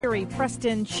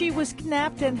Preston, she was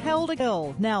kidnapped and held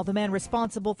ill. Now the man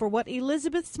responsible for what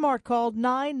Elizabeth Smart called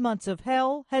 9 months of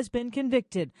hell has been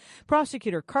convicted.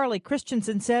 Prosecutor Carly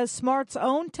Christensen says Smart's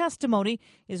own testimony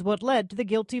is what led to the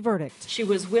guilty verdict. She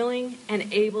was willing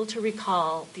and able to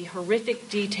recall the horrific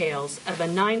details of a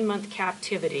 9-month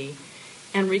captivity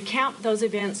and recount those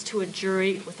events to a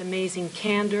jury with amazing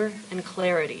candor and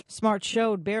clarity. Smart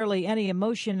showed barely any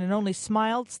emotion and only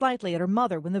smiled slightly at her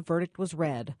mother when the verdict was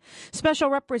read. Special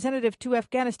Representative to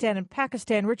Afghanistan and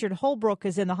Pakistan Richard Holbrooke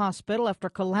is in the hospital after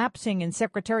collapsing in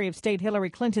Secretary of State Hillary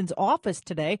Clinton's office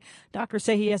today. Doctors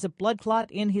say he has a blood clot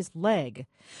in his leg.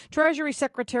 Treasury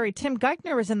Secretary Tim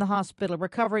Geithner is in the hospital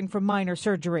recovering from minor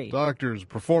surgery. Doctors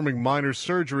performing minor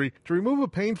surgery to remove a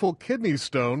painful kidney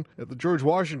stone at the George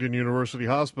Washington University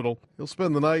Hospital. He'll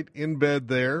spend the night in bed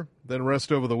there, then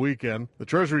rest over the weekend. The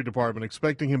Treasury Department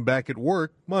expecting him back at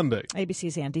work Monday.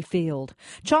 ABC's Andy Field.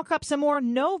 Chalk up some more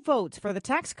no votes for the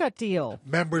tax cut deal.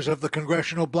 Members of the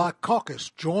Congressional Black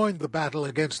Caucus joined the battle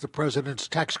against the president's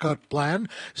tax cut plan,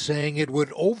 saying it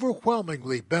would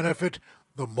overwhelmingly benefit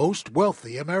the most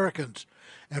wealthy Americans.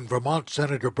 And Vermont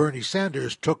Senator Bernie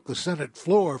Sanders took the Senate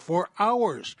floor for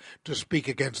hours to speak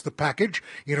against the package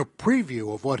in a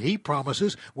preview of what he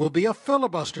promises will be a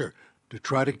filibuster to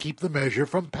try to keep the measure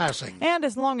from passing. And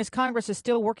as long as Congress is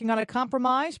still working on a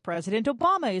compromise, President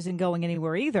Obama isn't going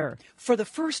anywhere either. For the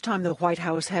first time, the White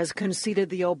House has conceded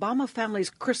the Obama family's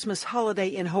Christmas holiday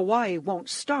in Hawaii won't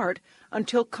start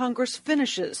until Congress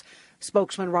finishes.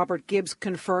 Spokesman Robert Gibbs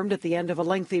confirmed at the end of a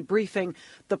lengthy briefing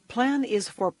the plan is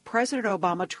for President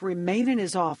Obama to remain in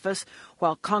his office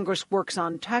while Congress works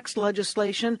on tax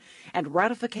legislation and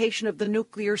ratification of the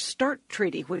Nuclear START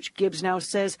Treaty, which Gibbs now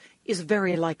says is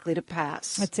very likely to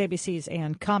pass. That's ABC's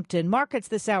Ann Compton. Markets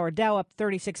this hour, Dow up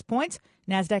 36 points,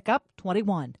 NASDAQ up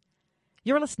 21.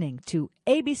 You're listening to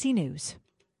ABC News.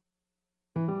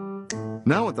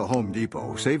 Now at the Home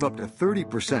Depot, save up to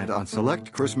 30% on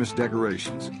select Christmas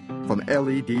decorations. From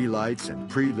LED lights and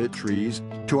pre-lit trees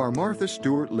to our Martha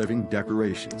Stewart living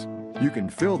decorations. You can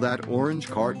fill that orange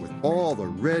cart with all the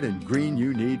red and green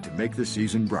you need to make the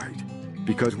season bright.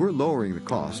 Because we're lowering the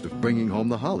cost of bringing home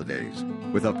the holidays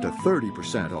with up to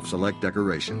 30% off select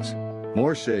decorations.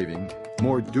 More saving,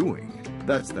 more doing.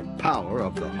 That's the power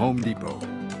of the Home Depot.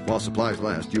 While supplies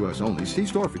last, U.S. only. See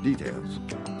store for details.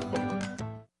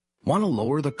 Want to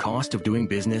lower the cost of doing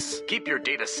business? Keep your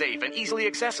data safe and easily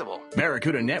accessible.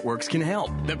 Barracuda Networks can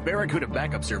help. The Barracuda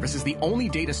Backup Service is the only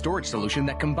data storage solution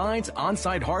that combines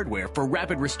on-site hardware for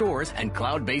rapid restores and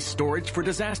cloud-based storage for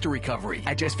disaster recovery.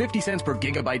 At just 50 cents per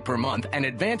gigabyte per month and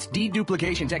advanced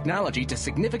deduplication technology to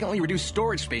significantly reduce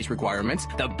storage space requirements,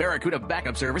 the Barracuda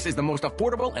Backup Service is the most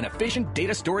affordable and efficient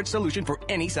data storage solution for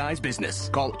any size business.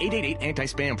 Call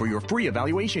 888-ANTI-SPAM for your free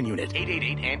evaluation unit.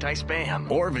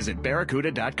 888-ANTI-SPAM or visit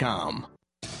barracuda.com.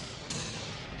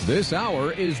 This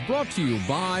hour is brought to you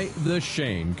by The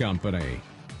Shane Company.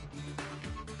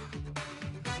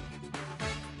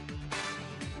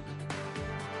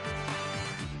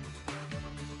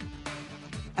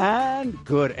 And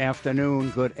good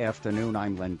afternoon.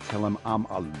 I'm Len Tillum. I'm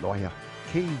a lawyer.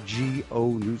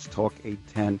 KGO News Talk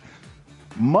 810.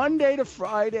 Monday to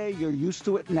Friday, you're used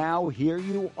to it now. Here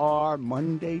you are,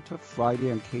 Monday to Friday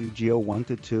on KGO 1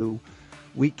 to 2.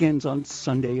 Weekends on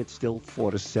Sunday, it's still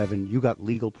 4 to 7. You got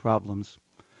legal problems.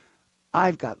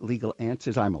 I've got legal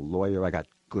answers. I'm a lawyer. I got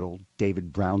good old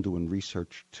David Brown doing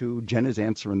research, too. Jen is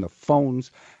answering the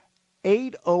phones.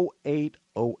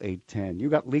 808-0810. You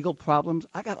got legal problems?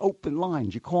 I got open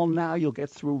lines. You call now, you'll get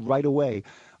through right away.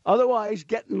 Otherwise,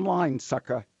 get in line,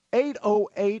 sucker.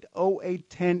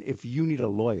 808-0810 if you need a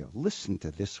lawyer. Listen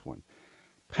to this one.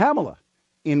 Pamela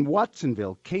in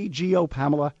Watsonville. KGO,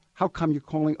 Pamela. How come you're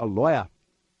calling a lawyer?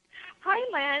 Hi,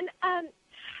 Len.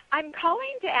 I'm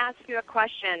calling to ask you a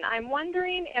question. I'm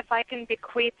wondering if I can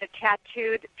bequeath a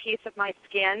tattooed piece of my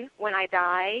skin when I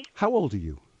die. How old are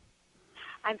you?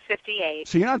 I'm 58.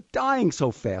 So you're not dying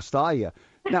so fast, are you?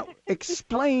 Now,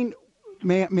 explain,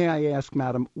 may I ask,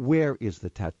 madam, where is the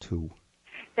tattoo?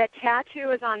 The tattoo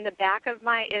is on the back of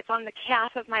it's on the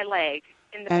calf of my leg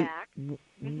in the back.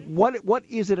 What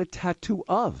is it a tattoo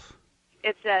of?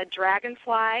 It's a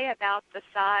dragonfly about the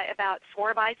size, about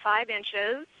 4 by 5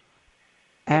 inches.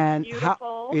 And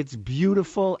beautiful. It's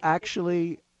beautiful.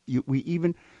 Actually, we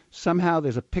even somehow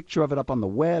there's a picture of it up on the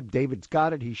web. David's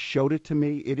got it. He showed it to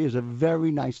me. It is a very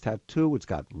nice tattoo. It's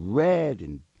got red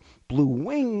and blue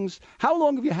wings. How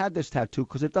long have you had this tattoo?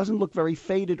 Because it doesn't look very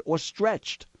faded or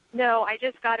stretched. No, I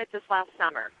just got it this last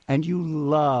summer. And you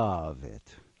love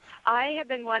it. I have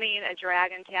been wanting a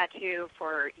dragon tattoo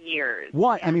for years.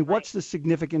 Why? I mean, what's the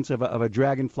significance of a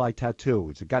dragonfly tattoo?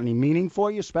 Has it got any meaning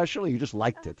for you, especially? Or you just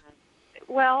liked it?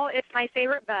 Well, it's my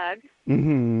favorite bug.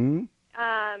 Mm-hmm.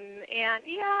 And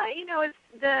yeah,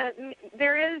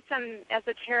 there is some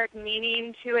esoteric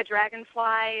meaning to a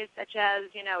dragonfly, such as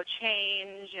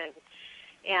change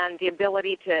and the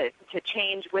ability to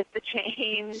change with the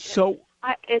change. So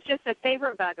it's just a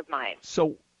favorite bug of mine.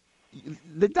 So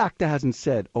the doctor hasn't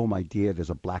said, "Oh my dear, there's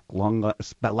a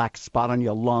black spot on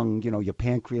your lung. Your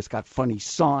pancreas got funny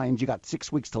signs. You got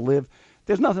 6 weeks to live."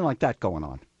 There's nothing like that going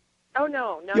on. Oh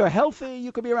no. You're healthy.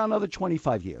 You could be around another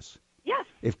 25 years. Yes.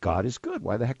 If God is good,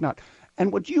 why the heck not?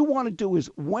 And what you want to do is,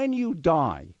 when you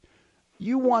die,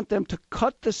 you want them to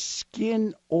cut the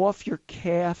skin off your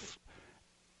calf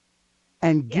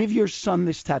and give your son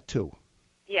this tattoo.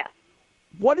 Yes.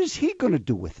 What is he going to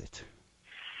do with it?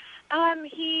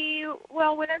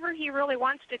 Whatever he really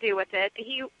wants to do with it.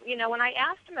 When I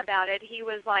asked him about it, he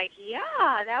was like,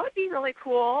 "Yeah, that would be really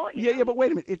cool." Yeah, but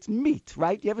wait a minute. It's meat,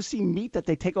 right? You ever see meat that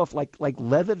they take off like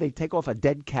leather? They take off a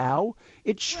dead cow.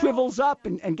 It shrivels up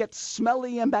and gets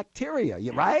smelly and bacteria,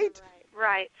 right?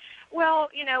 Right. Well,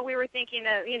 we were thinking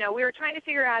of, we were trying to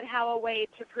figure out a way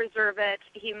to preserve it.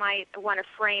 He might want to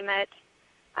frame it.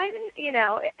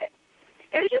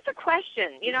 It was just a question,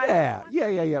 Yeah.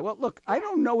 Well, look, I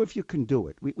don't know if you can do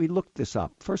it. We looked this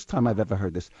up. First time I've ever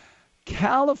heard this.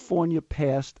 California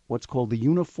passed what's called the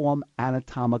Uniform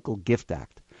Anatomical Gift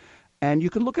Act. And you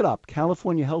can look it up.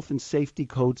 California Health and Safety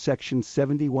Code Section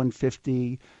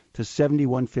 7150 to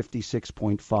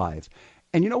 7156.5.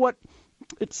 And you know what?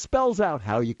 It spells out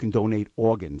how you can donate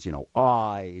organs,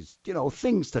 eyes,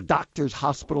 things to doctors,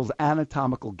 hospitals,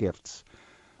 anatomical gifts.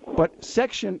 But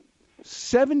Section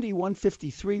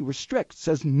 7153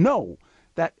 says no,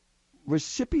 that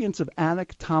recipients of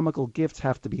anatomical gifts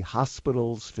have to be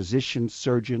hospitals, physicians,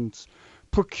 surgeons,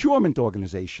 procurement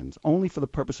organizations, only for the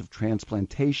purpose of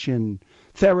transplantation,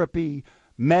 therapy,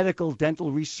 medical,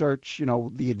 dental research,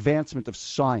 the advancement of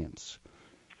science.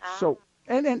 So,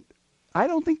 and I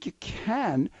don't think you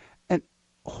can. And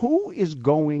who's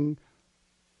going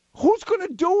to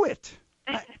do it?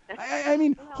 I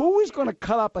mean, who is going to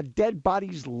cut up a dead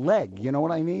body's leg? You know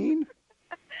what I mean?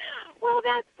 Well,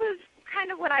 that was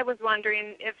kind of what I was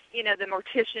wondering, if, the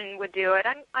mortician would do it.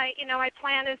 My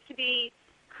plan is to be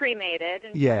cremated.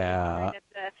 And yeah. If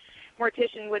the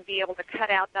mortician would be able to cut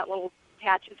out that little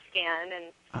patch of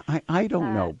skin. And I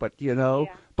don't know, but, Yeah.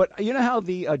 But you know how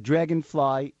the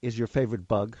dragonfly is your favorite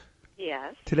bug?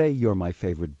 Yes. Today you're my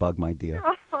favorite bug, my dear.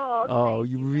 Oh,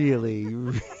 you really,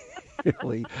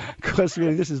 really. Because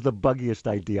this is the buggiest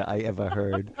idea I ever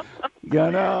heard.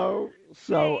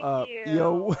 So Thank you.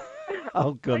 you're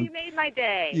welcome. Well, you made my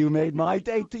day. You made my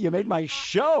day, too. You made my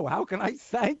show. How can I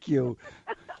thank you?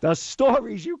 The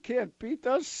stories, you can't beat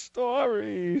the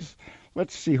stories.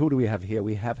 Let's see, who do we have here?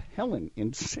 We have Helen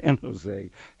in San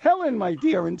Jose. Helen, my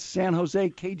dear, in San Jose,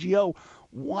 KGO.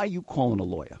 Why are you calling a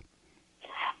lawyer?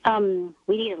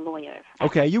 We need a lawyer.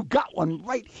 Okay, you got one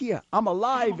right here. I'm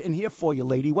alive and here for you,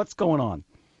 lady. What's going on?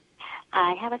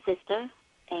 I have a sister,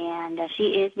 and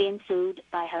she is being sued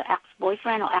by her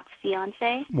ex-boyfriend or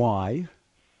ex-fiancé. Why?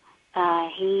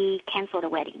 He canceled the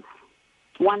wedding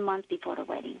 1 month before the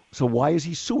wedding. So why is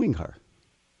he suing her?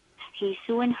 He's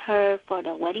suing her for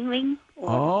the wedding ring or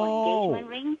the engagement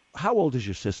ring. How old is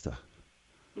your sister?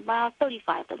 About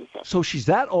 35, 36. So she's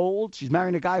that old. She's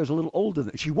marrying a guy who's a little older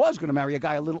than. She was going to marry a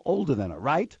guy a little older than her,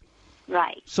 right?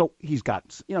 Right. So he's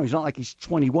got, he's not like he's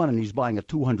 21 and he's buying a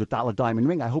 $200 diamond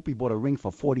ring. I hope he bought a ring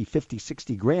for 40, 50,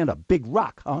 60 grand. A big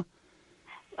rock, huh?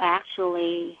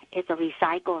 Actually, it's a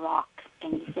recycled rock.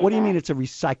 What do you mean it's a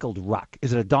recycled rock?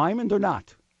 Is it a diamond or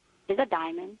not? It's a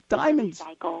diamond. Diamonds.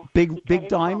 Recycle. Big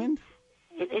diamond?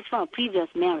 It's from a previous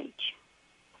marriage.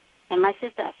 And my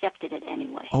sister accepted it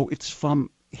anyway. Oh, it's from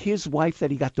his wife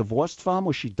that he got divorced from,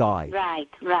 or she died? Right,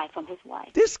 from his wife.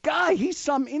 This guy, he's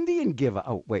some Indian giver.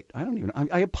 Oh, wait, I don't even.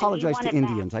 I apologize to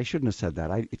Indians. I shouldn't have said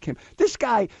that. This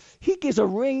guy, he gives a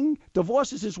ring,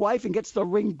 divorces his wife, and gets the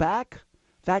ring back.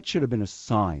 That should have been a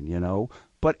sign,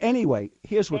 But anyway,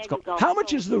 here's what's going on. How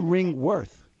much is the ring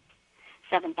worth?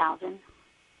 $7,000.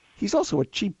 He's also a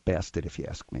cheap bastard, if you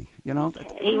ask me. You know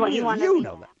that.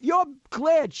 You're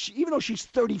glad, even though she's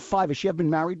 35, has she ever been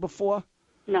married before?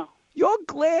 No. You're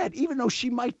glad, even though she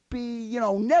might be,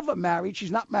 never married,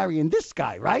 she's not marrying this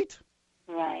guy, right?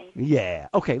 Right. Yeah.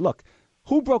 Okay, look,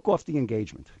 who broke off the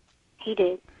engagement? He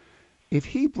did. If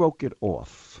he broke it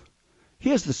off,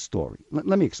 here's the story.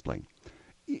 Let me explain.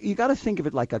 You got to think of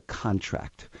it like a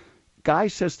contract. Guy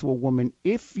says to a woman,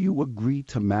 if you agree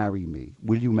to marry me,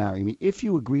 will you marry me? If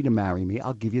you agree to marry me,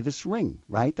 I'll give you this ring,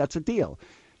 right? That's a deal.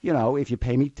 You know, if you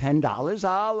pay me $10,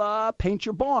 I'll paint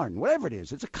your barn, whatever it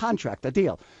is. It's a contract, a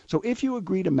deal. So if you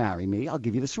agree to marry me, I'll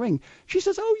give you this ring. She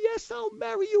says, oh, yes, I'll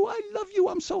marry you. I love you.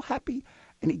 I'm so happy.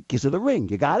 And he gives her the ring.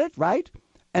 You got it, right?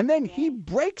 And then he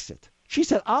breaks it. She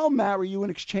said, I'll marry you in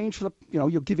exchange for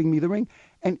you're giving me the ring.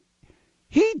 And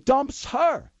he dumps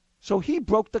her. So he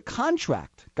broke the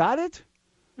contract. Got it?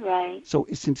 Right. So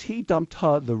since he dumped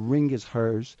her, the ring is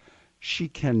hers. She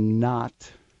doesn't have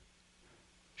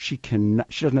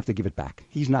to give it back.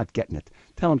 He's not getting it.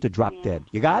 Tell him to drop dead.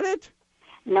 You got it?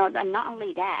 No, not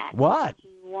only that. What? He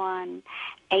won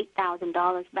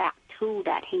 $8,000 back, too,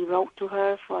 that he wrote to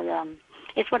her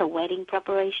it's for the wedding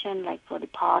preparation, like for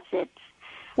deposits.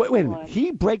 Wait a minute.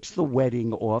 He breaks the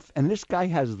wedding off, and this guy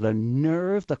has the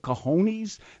nerve, the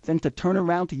cojones, then to turn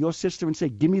around to your sister and say,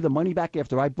 give me the money back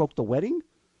after I broke the wedding?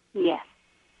 Yes.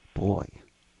 Boy.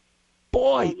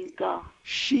 There you go.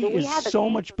 She is so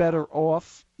much better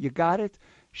off. You got it?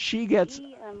 She gets...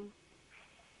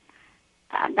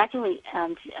 Actually,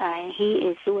 he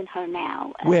is suing her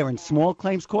now. Where, in small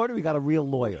claims court, or he got a real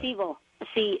lawyer? Civil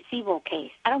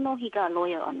case. I don't know if he got a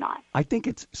lawyer or not. I think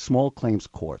it's small claims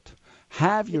court.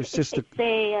 Have your sister...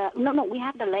 No, we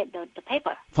have the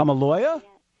paper. From a lawyer?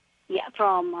 Yeah,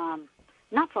 from...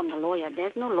 Not from the lawyer.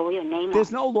 There's no lawyer name.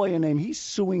 There's no lawyer name. He's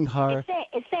suing her.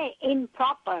 It's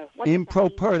improper.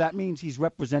 Improper. That means he's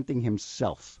representing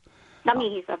himself. That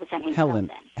means he's representing himself.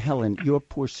 Helen, your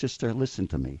poor sister, listen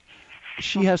to me.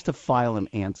 She has to file an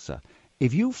answer.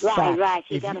 If you fax... Right.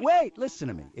 Wait, listen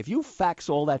to me. If you fax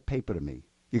all that paper to me,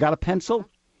 you got a pencil?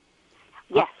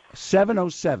 Yes.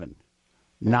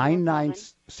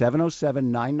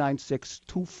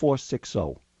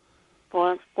 707-996-2460.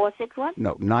 461?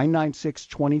 No,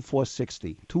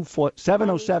 996-2460.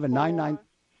 707-99...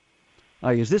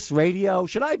 Is this radio?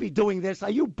 Should I be doing this? Are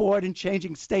you bored and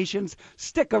changing stations?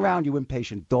 Stick around, you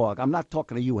impatient dog. I'm not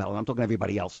talking to you, Helen. I'm talking to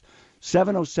everybody else.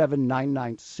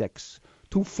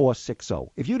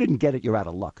 707-996-2460. If you didn't get it, you're out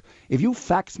of luck. If you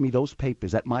fax me those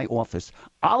papers at my office,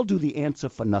 I'll do the answer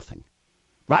for nothing.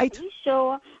 Right? Are you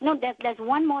sure? No, there's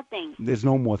one more thing. There's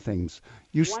no more things.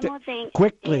 One more thing.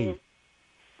 Quickly.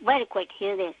 Very quick.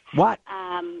 Hear this. What? But...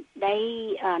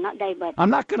 I'm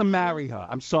not going to marry her.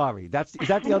 I'm sorry. Is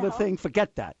that the other thing?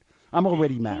 Forget that. I'm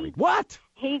already married. What?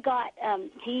 He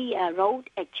wrote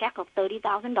a check of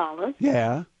 $30,000.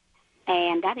 Yeah.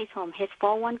 And that is from his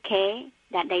 401k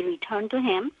that they returned to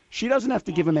him. She doesn't have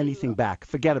to give him anything back.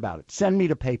 Forget about it. Send me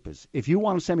the papers. If you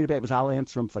want to send me the papers, I'll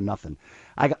answer them for nothing.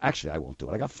 Actually, I won't do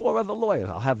it. I got 4 other lawyers.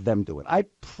 I'll have them do it. I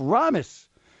promise.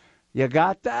 You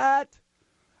got that?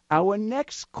 Our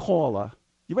next caller,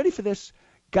 you ready for this?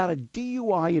 Got a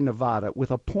DUI in Nevada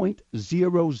with a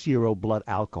 .00 blood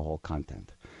alcohol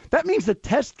content. That means the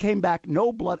test came back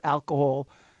no blood alcohol,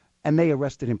 and they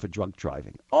arrested him for drunk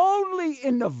driving. Only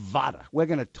in Nevada. We're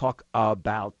going to talk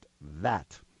about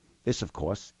that. This, of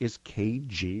course, is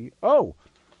KGO.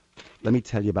 Let me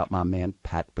tell you about my man,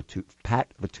 Pat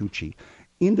Vitucci,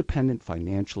 independent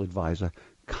financial advisor,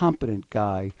 competent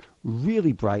guy,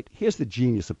 really bright. Here's the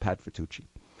genius of Pat Vitucci.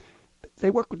 They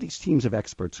work with these teams of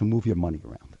experts who move your money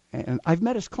around. And I've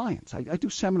met his clients. I do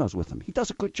seminars with him. He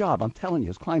does a good job. I'm telling you,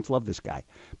 his clients love this guy,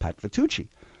 Pat Vitucci.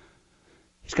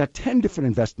 He's got 10 different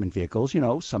investment vehicles. You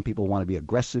know, some people want to be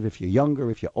aggressive. If you're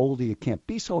younger, if you're older, you can't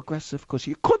be so aggressive because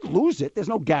you could lose it. There's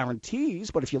no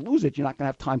guarantees. But if you lose it, you're not going to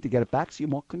have time to get it back, so you're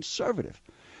more conservative.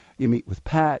 You meet with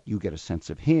Pat. You get a sense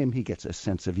of him. He gets a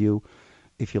sense of you.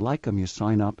 If you like them, you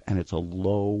sign up, and it's a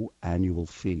low annual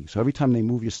fee. So every time they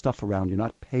move your stuff around, you're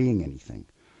not paying anything.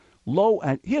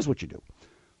 And here's what you do.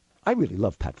 I really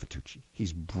love Pat Vitucci.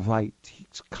 He's bright.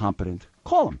 He's competent.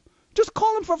 Call him. Just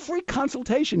call him for a free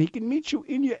consultation. He can meet you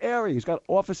in your area. He's got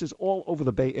offices all over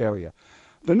the Bay Area.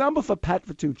 The number for Pat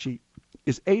Vitucci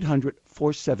is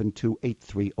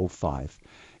 800-472-8305.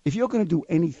 If you're going to do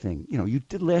anything, you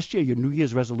did last year, your New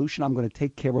Year's resolution, I'm going to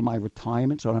take care of my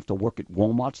retirement so I don't have to work at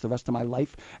Walmart's the rest of my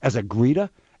life as a greeter,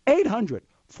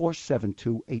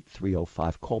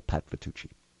 800-472-8305. Call Pat Vitucci.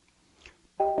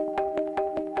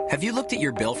 Have you looked at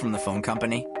your bill from the phone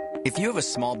company? If you have a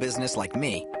small business like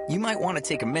me, you might want to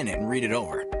take a minute and read it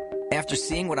over. After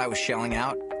seeing what I was shelling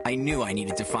out, I knew I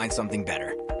needed to find something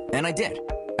better. And I did.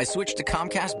 I switched to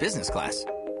Comcast Business Class.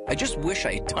 I just wish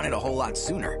I had done it a whole lot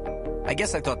sooner. I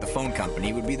guess I thought the phone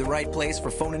company would be the right place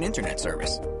for phone and internet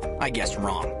service. I guess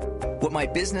wrong. What my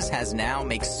business has now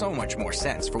makes so much more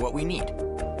sense for what we need.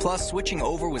 Plus, switching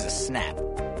over was a snap.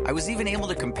 I was even able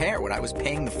to compare what I was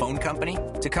paying the phone company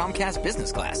to Comcast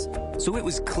Business Class, so it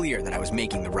was clear that I was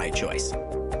making the right choice.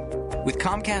 With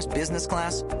Comcast Business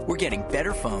Class, we're getting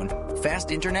better phone, fast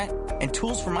internet, and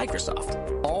tools from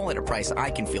Microsoft, all at a price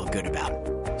I can feel good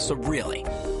about. So really,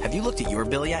 have you looked at your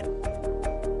bill yet?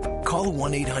 Call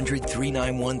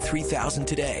 1-800-391-3000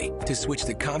 today to switch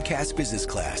to Comcast Business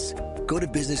Class. Go to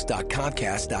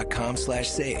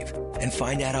business.comcast.com/save and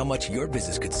find out how much your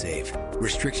business could save.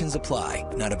 Restrictions apply.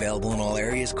 Not available in all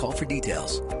areas. Call for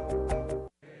details.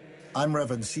 I'm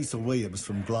Reverend Cecil Williams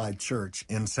from Glide Church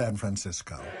in San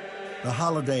Francisco. The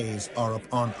holidays are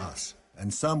upon us,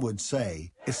 and some would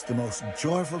say it's the most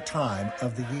joyful time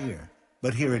of the year.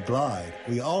 But here at Glide,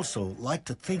 we also like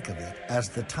to think of it as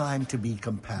the time to be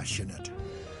compassionate.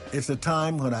 It's a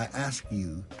time when I ask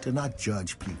you to not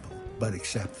judge people, but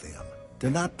accept them,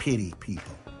 to not pity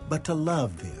people, but to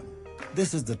love them.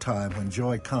 This is the time when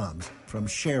joy comes from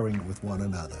sharing with one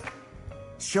another.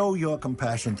 Show your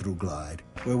compassion through Glide,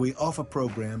 where we offer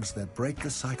programs that break the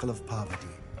cycle of poverty,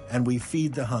 and we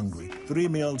feed the hungry 3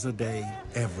 meals a day,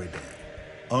 every day.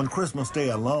 On Christmas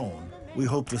Day alone, we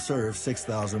hope to serve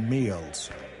 6,000 meals.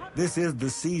 This is the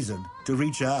season to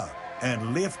reach out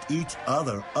and lift each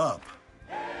other up.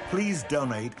 Please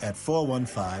donate at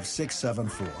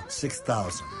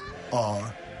 415-674-6000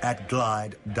 or at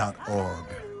glide.org.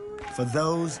 For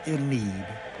those in need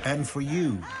and for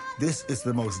you, this is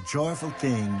the most joyful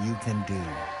thing you can do.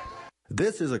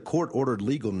 This is a court-ordered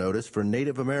legal notice for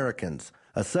Native Americans.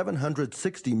 A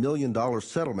 $760 million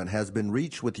settlement has been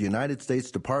reached with the United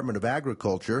States Department of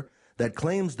Agriculture that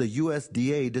claims the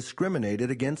USDA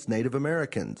discriminated against Native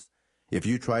Americans. If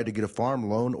you tried to get a farm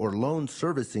loan or loan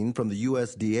servicing from the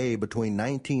USDA between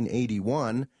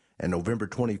 1981 and November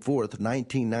 24th,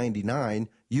 1999,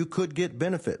 you could get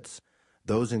benefits.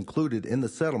 Those included in the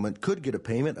settlement could get a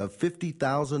payment of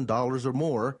 $50,000 or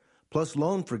more, plus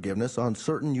loan forgiveness on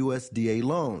certain USDA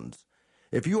loans.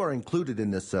 If you are included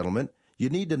in this settlement, you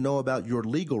need to know about your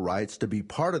legal rights to be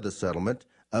part of the settlement,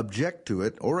 object to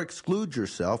it, or exclude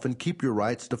yourself and keep your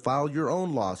rights to file your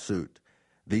own lawsuit.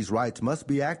 These rights must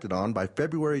be acted on by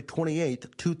February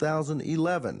 28,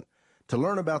 2011. To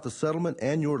learn about the settlement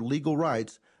and your legal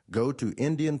rights, go to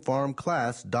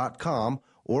IndianFarmClass.com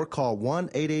or call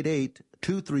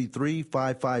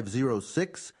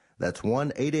 1-888-233-5506. That's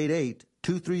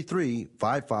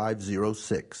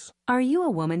 1-888-233-5506. Are you a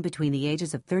woman between the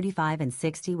ages of 35 and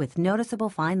 60 with noticeable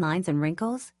fine lines and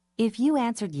wrinkles? If you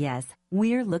answered yes,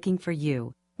 we're looking for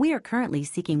you. We are currently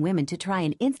seeking women to try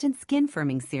an instant skin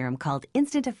firming serum called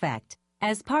Instant Effect.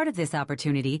 As part of this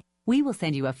opportunity, we will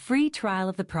send you a free trial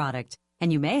of the product,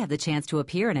 and you may have the chance to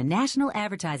appear in a national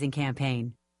advertising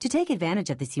campaign. To take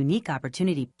advantage of this unique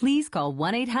opportunity, please call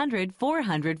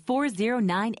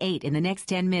 1-800-400-4098 in the next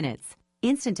 10 minutes.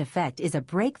 Instant Effect is a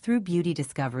breakthrough beauty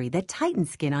discovery that tightens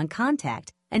skin on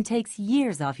contact and takes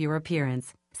years off your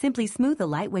appearance. Simply smooth the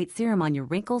lightweight serum on your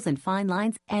wrinkles and fine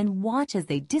lines and watch as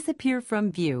they disappear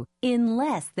from view in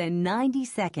less than 90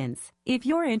 seconds. If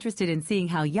you're interested in seeing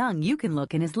how young you can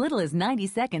look in as little as 90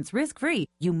 seconds risk-free,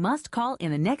 you must call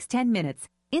in the next 10 minutes.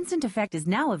 Instant Effect is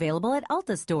now available at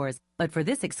Ulta stores, but for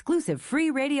this exclusive free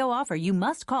radio offer, you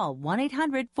must call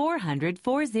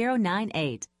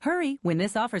 1-800-400-4098. Hurry, when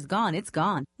this offer's gone, it's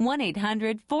gone.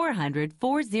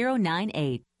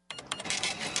 1-800-400-4098.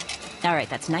 All right,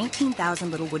 that's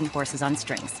 19,000 little wooden horses on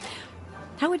strings.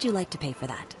 How would you like to pay for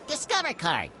that? Discover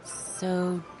card.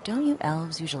 So, don't you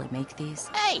elves usually make these?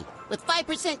 Hey, with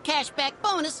 5% cashback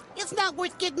bonus, it's not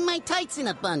worth getting my tights in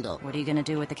a bundle. What are you going to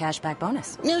do with the cashback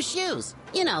bonus? New shoes.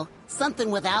 You know,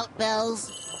 something without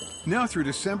bells. Now through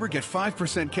December, get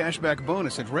 5% cashback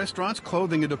bonus at restaurants,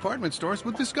 clothing, and department stores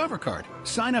with Discover Card.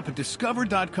 Sign up at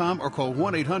discover.com or call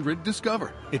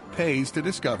 1-800-DISCOVER. It pays to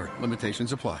discover.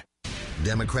 Limitations apply.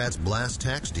 Democrats blast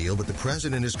tax deal, but the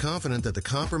president is confident that the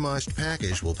compromised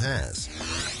package will pass.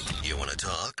 You want to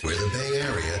talk? Where the Bay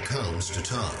Area comes to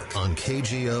talk. On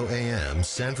KGO AM,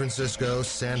 San Francisco,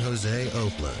 San Jose,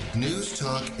 Oakland. News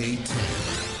Talk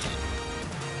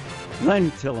 810. Len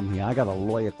Tillum here. I got a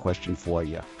lawyer question for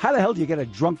you. How the hell do you get a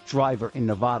drunk driver in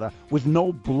Nevada with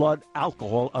no blood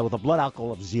alcohol, with a blood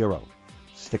alcohol of 0?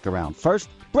 Stick around. First,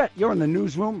 Brett, you're in the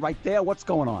newsroom right there. What's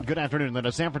going on? Good afternoon, Linda.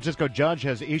 A San Francisco judge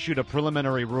has issued a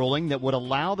preliminary ruling that would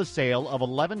allow the sale of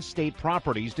 11 state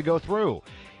properties to go through.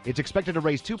 It's expected to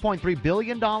raise $2.3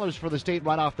 billion for the state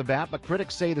right off the bat, but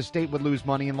critics say the state would lose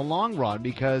money in the long run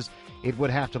because it would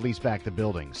have to lease back the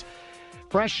buildings.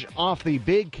 Fresh off the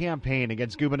big campaign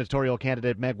against gubernatorial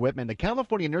candidate Meg Whitman, the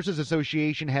California Nurses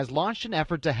Association has launched an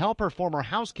effort to help her former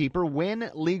housekeeper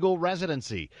win legal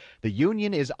residency. The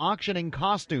union is auctioning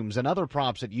costumes and other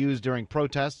props it used during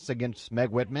protests against Meg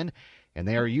Whitman, and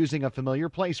they are using a familiar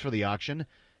place for the auction,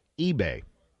 eBay.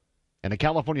 And the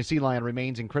California sea lion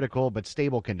remains in critical but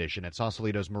stable condition at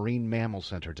Sausalito's Marine Mammal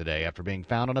Center today after being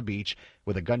found on a beach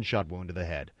with a gunshot wound to the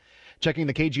head. Checking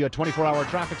the KGO 24-hour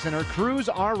traffic center, crews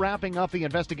are wrapping up the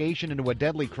investigation into a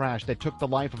deadly crash that took the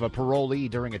life of a parolee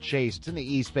during a chase. It's in the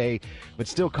East Bay, but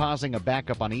still causing a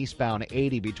backup on eastbound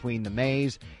 80 between the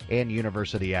Maze and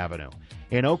University Avenue.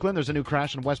 In Oakland, there's a new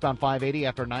crash on westbound 580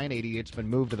 after 980. It's been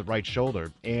moved to the right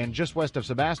shoulder. And just west of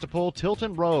Sebastopol,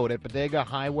 Tilton Road at Bodega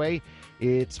Highway,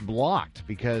 it's blocked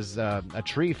because a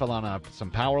tree fell on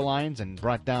some power lines and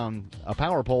brought down a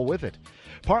power pole with it.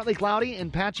 Partly cloudy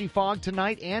and patchy fog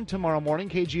tonight and tomorrow morning.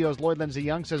 KGO's Lloyd Lindsay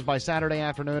Young says by Saturday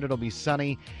afternoon it'll be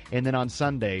sunny, and then on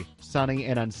Sunday, sunny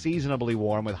and unseasonably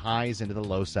warm with highs into the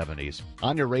low 70s.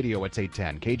 On your radio, it's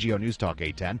 810. KGO News Talk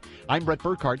 810. I'm Brett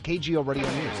Burkhardt, KGO Radio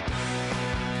News.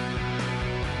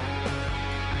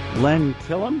 Len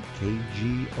Tillum,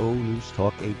 KGO News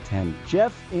Talk 810.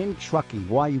 Jeff in Truckee,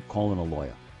 why are you calling a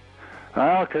lawyer?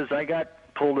 Well, because I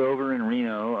got pulled over in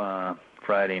Reno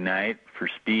Friday night for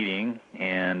speeding,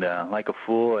 and like a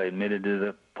fool, I admitted to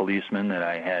the policeman that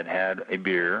I had a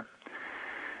beer.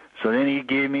 So then he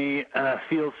gave me a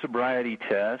field sobriety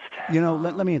test. You know,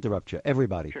 let me interrupt you.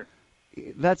 Everybody. Sure.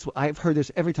 I've heard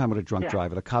this every time with a drunk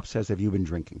driver. The cop says, have you been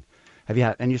drinking? Have you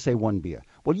had, and you say one beer.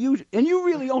 Well, you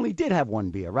really only did have one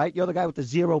beer, right? You're the guy with the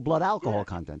zero blood alcohol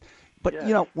content. But,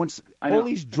 you know, once all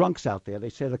these drunks out there, they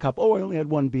say to the cop, oh, I only had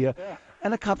one beer. Yeah.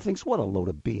 And the cop thinks, what a load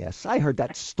of BS. I heard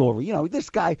that story. You know, this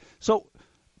guy. So,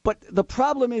 but the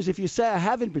problem is if you say I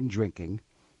haven't been drinking,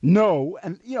 no,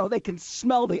 and, you know, they can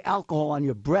smell the alcohol on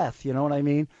your breath. You know what I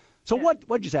mean? So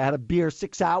what'd you say? I had a beer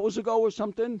 6 hours ago or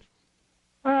something?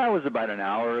 It was about an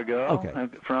hour ago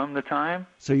from the time.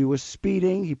 So you were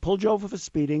speeding. He pulled you over for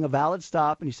speeding, a valid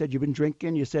stop, and he said, you've been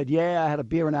drinking. You said, yeah, I had a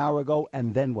beer an hour ago.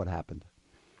 And then what happened?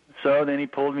 So then he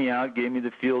pulled me out, gave me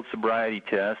the field sobriety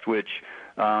test, which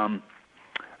I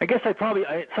guess it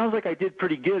sounds like I did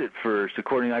pretty good at first,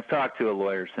 I've talked to a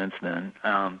lawyer since then.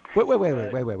 Wait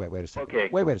a second. Okay.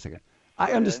 Wait a second.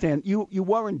 I understand you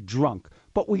weren't drunk,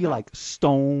 but were you like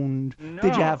stoned? No,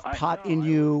 Did you have pot in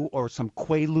you or some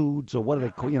Quaaludes or what are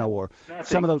they called, or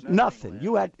some of those? Nothing.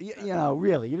 You had,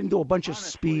 really, you didn't do a bunch of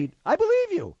speed. I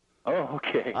believe you. Oh,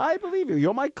 okay. I believe you.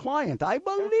 You're my client. I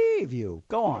believe you.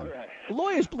 Go on. Right.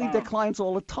 Lawyers believe their clients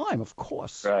all the time, of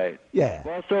course. Right. Yeah.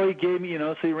 Well, so he gave me,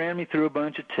 so he ran me through a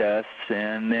bunch of tests,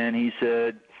 and then he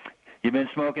said, you been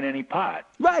smoking any pot?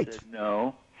 Right. I said,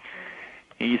 no.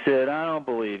 He said, I don't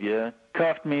believe you.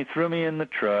 Cuffed me, threw me in the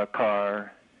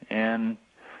car, and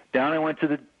down I went to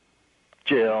the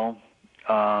jail,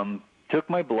 took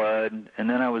my blood, and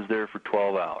then I was there for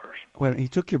 12 hours. Well, he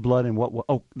took your blood and what?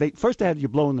 Oh, they had you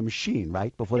blow in the machine,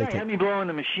 right? Before they had me blow in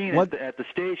the machine at the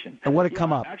station. And what did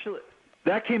come up? Actually,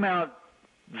 that came out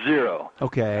 0.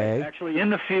 Okay. Actually, in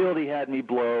the field, he had me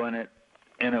blow in it,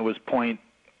 and it was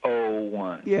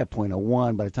 .01. Yeah,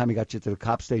 .01. By the time he got you to the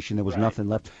cop station, there was nothing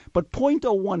left. But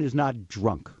 .01 is not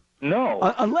drunk. No.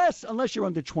 Unless you're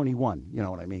under 21, you know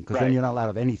what I mean? Because then you're not allowed to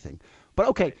have anything. But,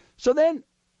 okay, so then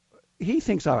he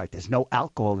thinks, all right, there's no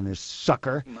alcohol in this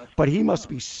sucker, but he must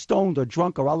be stoned or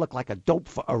drunk or I'll look like a dope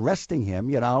for arresting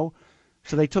him,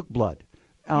 So they took blood.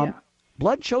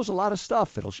 Blood shows a lot of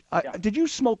stuff. Did you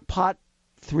smoke pot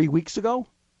 3 weeks ago?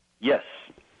 Yes.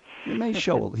 It may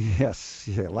show, yes,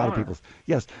 a lot of people.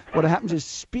 Yes, what happens is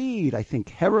speed, I think,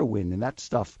 heroin and that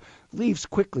stuff leaves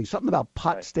quickly. Something about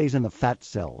pot stays in the fat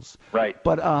cells. Right.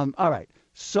 But, all right,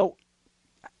 so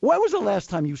when was the last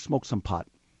time you smoked some pot?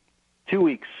 2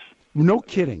 weeks. No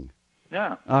kidding.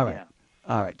 Yeah. All right. Yeah.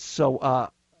 All right. So,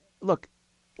 look,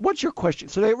 what's your question?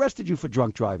 So they arrested you for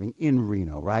drunk driving in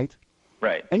Reno, right?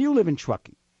 Right. And you live in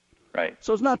Truckee. Right.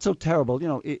 So it's not so terrible.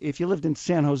 If you lived in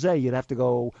San Jose, you'd have to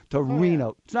go to Reno.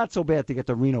 Yeah. It's not so bad to get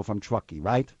to Reno from Truckee,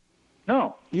 right?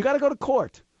 No. You got to go to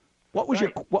court. What was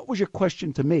your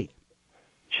question to me?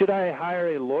 Should I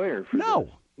hire a lawyer for this?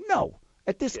 No.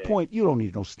 At this point, you don't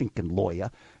need no stinking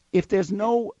lawyer. If there's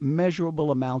no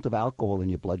measurable amount of alcohol in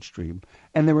your bloodstream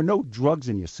and there are no drugs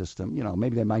in your system,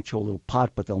 maybe they might show a little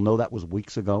pot, but they'll know that was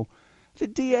weeks ago, the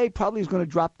DA probably is going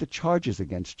to drop the charges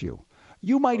against you.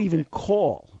 You might even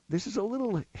call. This is a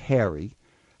little hairy.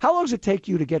 How long does it take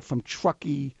you to get from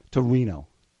Truckee to Reno?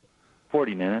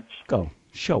 40 minutes. Go.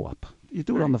 Show up. You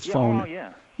do it on the phone. Oh,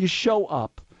 yeah. You show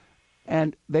up,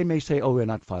 and they may say, oh, we're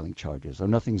not filing charges, or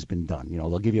nothing's been done.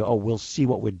 They'll give you, we'll see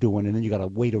what we're doing, and then you got to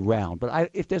wait around. But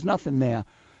if there's nothing there,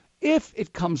 if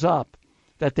it comes up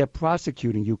that they're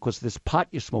prosecuting you because this pot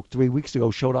you smoked 3 weeks ago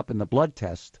showed up in the blood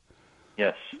test,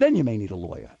 yes, then you may need a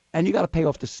lawyer. And you got to pay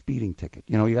off the speeding ticket.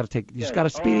 You got to take. You just got a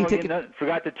speeding ticket.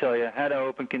 Forgot to tell you, I had an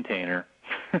open container.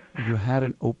 You had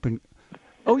an open.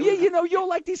 Oh, yeah, you're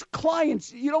like these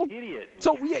clients. You don't. Idiot.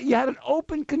 So you had an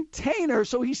open container,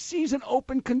 so he sees an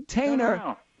open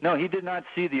container. No, he did not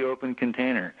see the open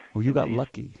container. Oh, you got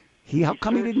lucky. How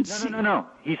come he didn't see? No.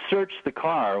 He searched the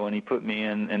car when he put me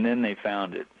in, and then they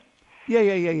found it. Yeah.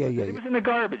 It was in the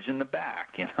garbage in the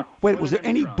back, Wait, was there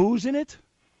any booze in it?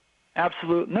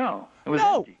 Absolutely no. It was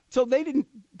no. empty. So they didn't.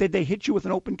 Did they hit you with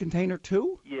an open container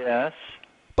too? Yes.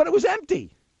 But it was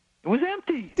empty. It was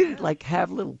empty. Did it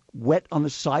have a little wet on the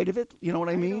side of it? You know what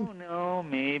I mean? I don't know.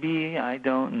 Maybe. I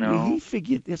don't know. Yeah, he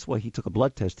figured, that's why he took a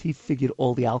blood test. He figured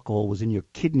all the alcohol was in your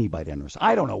kidney by then.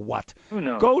 I don't know what. Who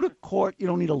knows? Go to court. You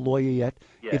don't need a lawyer yet.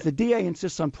 Yes. If the DA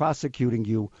insists on prosecuting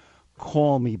you,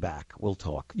 call me back. We'll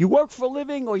talk. You work for a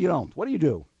living or you don't? What do you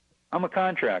do? I'm a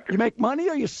contractor. You make money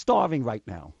or you're starving right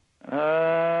now?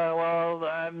 Well,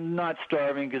 I'm not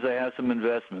starving because I have some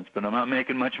investments, but I'm not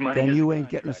making much money. Then you ain't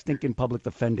getting a stinking public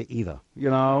defender either.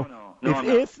 No,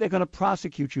 if they're going to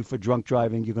prosecute you for drunk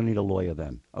driving, you're going to need a lawyer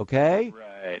then. Okay?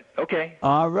 Right. Okay.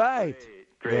 All right.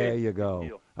 Great. There you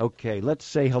go. Okay, let's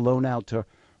say hello now to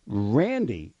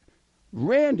Randy.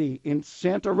 Randy in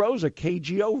Santa Rosa.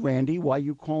 KGO, Randy. Why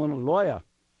you calling a lawyer?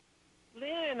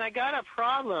 Lynn, I got a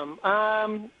problem.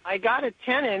 I got a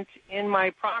tenant in my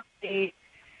property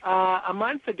a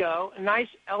month ago, a nice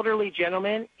elderly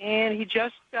gentleman, and he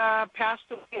just passed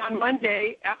away on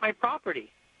Monday at my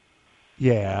property.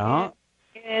 Yeah.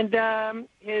 And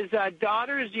his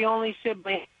daughter is the only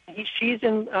sibling. She's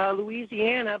in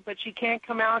Louisiana, but she can't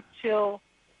come out till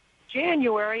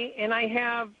January, and I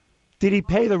have... Did he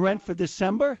pay the rent for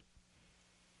December?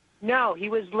 No, he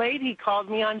was late. He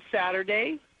called me on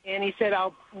Saturday, and he said,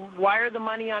 I'll wire the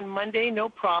money on Monday, no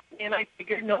problem. And I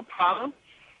figured, no problem.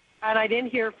 And I didn't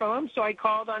hear from him, so I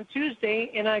called on Tuesday,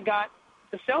 and I got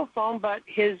the cell phone, but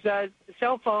his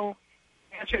cell phone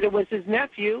answered. It was his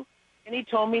nephew, and he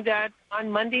told me that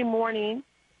on Monday morning,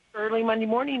 early Monday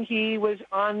morning, he was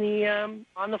on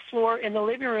the floor in the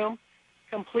living room,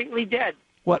 completely dead.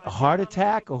 What, heart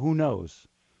attack or who knows?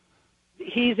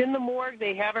 He's in the morgue.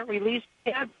 They haven't released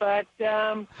yet, but...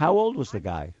 How old was the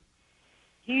guy?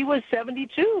 He was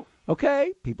 72.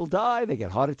 Okay, people die. They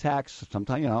get heart attacks.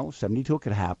 Sometimes, 72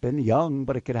 could happen. Young,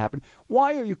 but it could happen.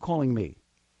 Why are you calling me?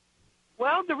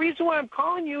 Well, the reason why I'm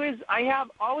calling you is I have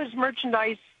all his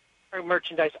merchandise.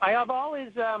 I have all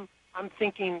his, I'm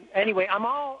thinking, anyway,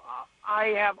 I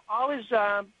have all his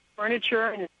furniture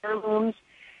and his heirlooms.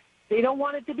 They don't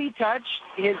want it to be touched.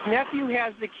 His nephew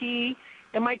has the key.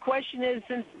 And my question is,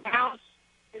 since the house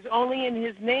is only in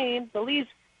his name, the lease,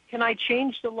 can I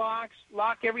change the locks,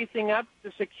 lock everything up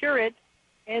to secure it,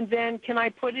 and then can I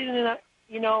put it in a,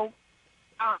 in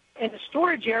a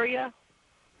storage area?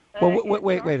 Well,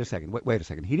 wait a second. Wait a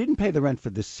second. He didn't pay the rent for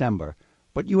December,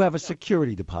 but you have a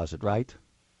security deposit, right?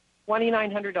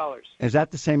 $2,900. Is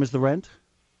that the same as the rent?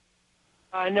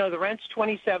 No, the rent's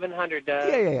 $2,700.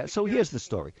 Yeah. So here's the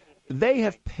story. They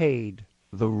have paid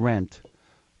the rent,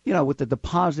 with the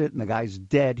deposit, and the guy's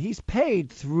dead. He's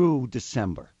paid through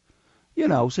December.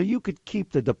 So you could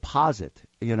keep the deposit,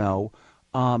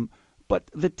 but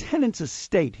the tenant's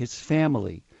estate, his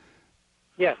family,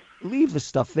 yes, leave the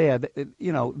stuff there.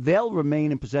 They'll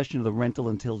remain in possession of the rental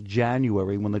until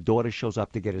January when the daughter shows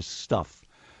up to get his stuff.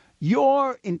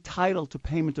 You're entitled to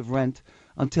payment of rent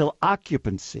until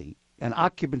occupancy, and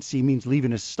occupancy means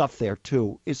leaving his stuff there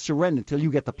too, is surrendered until you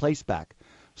get the place back.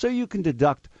 So you can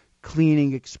deduct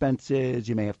cleaning expenses.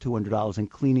 You may have $200 in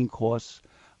cleaning costs.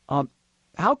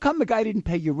 How come the guy didn't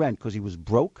pay your rent? Because he was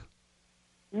broke?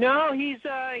 No, he's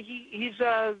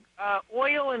a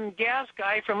oil and gas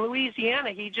guy from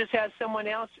Louisiana. He just has someone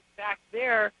else back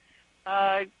there,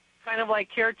 kind of like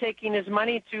caretaking his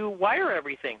money to wire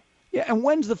everything. Yeah, and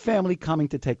when's the family coming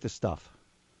to take the stuff?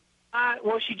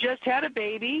 Well, she just had a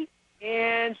baby,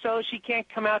 and so she can't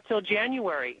come out till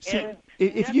January. See, and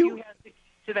if you has the key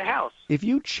to the house. If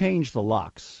you change the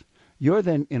locks, you're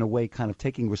then, in a way, kind of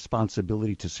taking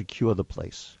responsibility to secure the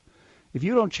place. If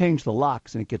you don't change the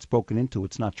locks and it gets broken into,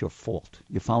 it's not your fault.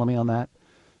 You follow me on that?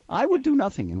 I would do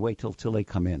nothing and wait till they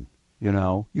come in.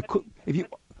 You could.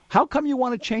 How come you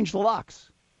want to change the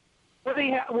locks?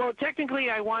 Well, technically,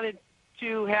 I wanted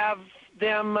to have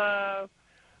them. I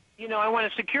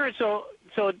want to secure it so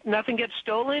nothing gets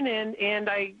stolen, and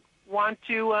I want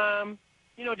to,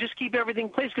 just keep everything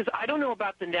in place because I don't know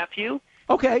about the nephew.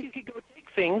 Okay. You could go take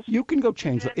things. You can go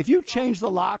change it. If you change the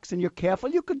locks and you're careful,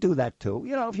 you could do that too.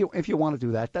 If you want to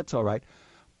do that, that's all right.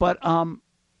 But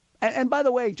and by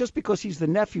the way, just because he's the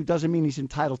nephew doesn't mean he's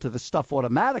entitled to the stuff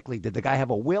automatically. Did the guy have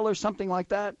a will or something like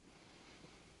that?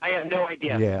 I have no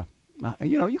idea. Yeah.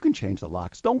 You can change the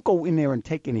locks. Don't go in there and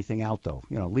take anything out though.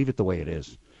 Leave it the way it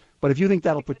is. But if you think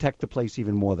that'll protect the place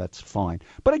even more, that's fine.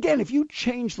 But again, if you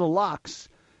change the locks,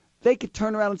 they could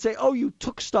turn around and say, oh, you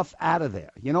took stuff out of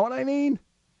there. You know what I mean?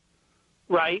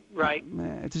 Right.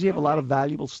 Does he have a lot of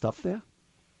valuable stuff there?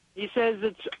 He says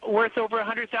it's worth over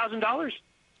 $100,000.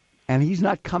 And he's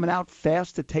not coming out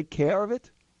fast to take care of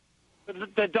it?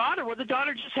 The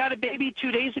daughter just had a baby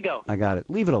 2 days ago. I got it.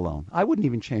 Leave it alone. I wouldn't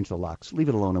even change the locks. Leave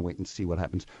it alone and wait and see what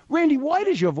happens. Randy, why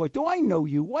does your voice, do I know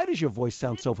you? Why does your voice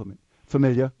sound so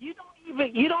familiar? You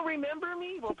don't remember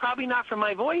me? Well, probably not from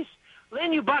my voice.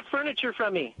 Lynn, you bought furniture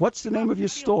from me. What's the name of your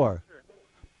store?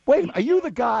 Wait, are you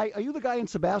the guy in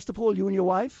Sebastopol, you and your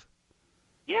wife?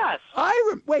 Yes.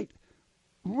 Wait.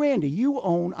 Randy, you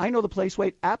own, I know the place,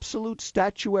 Absolute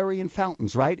Statuary and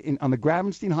Fountains, right? On the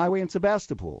Gravenstein Highway in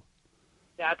Sebastopol.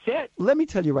 That's it. Let me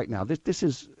tell you right now, this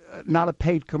is not a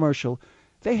paid commercial.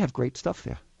 They have great stuff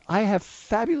there.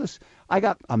 I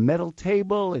got a metal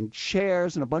table and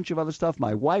chairs and a bunch of other stuff.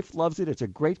 My wife loves it. It's a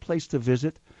great place to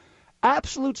visit.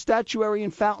 Absolute Statuary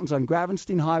and Fountains on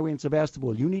Gravenstein Highway in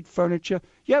Sebastopol. You need furniture.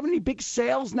 You have any big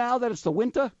sales now that it's the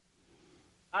winter?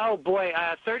 Oh, boy,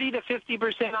 30 to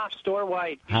 50% off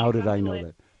store-wide. How did I know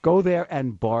that? Go there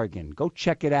and bargain. Go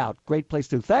check it out. Great place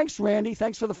to. Thanks, Randy.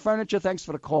 Thanks for the furniture. Thanks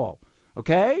for the call.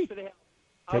 Okay?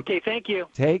 Okay, thank you.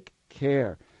 Take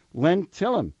care. Len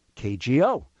Tillum,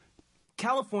 KGO.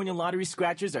 California lottery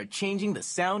scratchers are changing the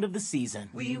sound of the season.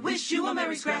 We wish you a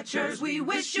Merry Scratchers. We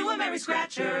wish you a Merry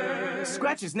Scratchers.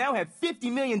 Scratchers now have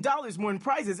 $50 million more in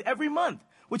prizes every month,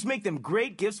 which make them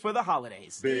great gifts for the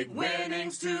holidays. Big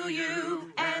winnings to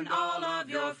you and all of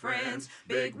your friends.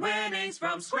 Big winnings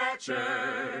from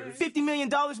Scratchers. $50 million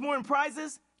more in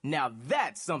prizes? Now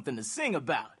that's something to sing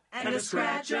about. And a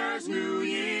Scratchers New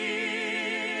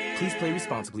Year. Please play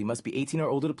responsibly. Must be 18 or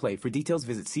older to play. For details,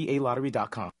 visit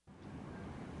calottery.com.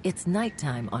 It's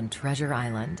nighttime on Treasure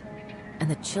Island,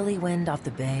 and the chilly wind off the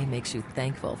bay makes you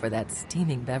thankful for that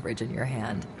steaming beverage in your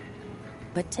hand.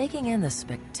 But taking in the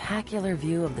spectacular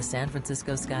view of the San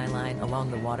Francisco skyline along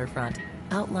the waterfront,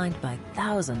 outlined by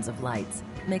thousands of lights,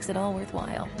 makes it all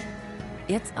worthwhile.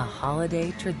 It's a holiday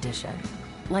tradition,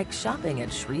 like shopping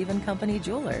at Shreve & Company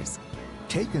Jewelers.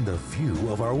 Take in the view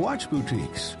of our watch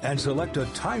boutiques and select a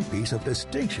timepiece of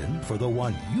distinction for the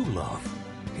one you love.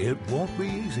 It won't be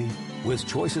easy. With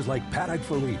choices like Patek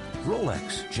Philippe,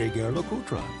 Rolex,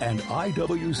 Jaeger-LeCoultre, and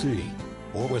IWC.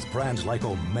 Or with brands like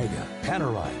Omega,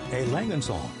 Panerai, A.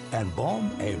 Langenson, and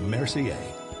Baume et Mercier.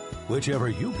 Whichever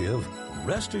you give,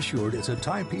 rest assured it's a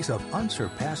timepiece of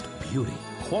unsurpassed beauty,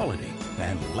 quality,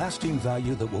 and lasting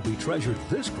value that will be treasured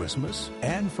this Christmas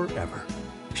and forever.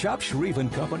 Shop Shreve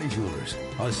 & Company Jewelers,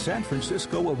 a San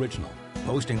Francisco original,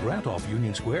 posting Grant off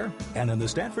Union Square and in the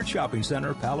Stanford Shopping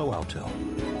Center, Palo Alto.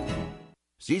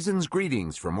 Season's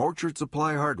greetings from Orchard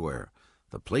Supply Hardware,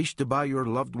 the place to buy your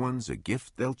loved ones a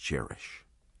gift they'll cherish,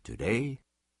 today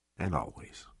and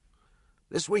always.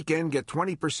 This weekend, get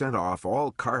 20% off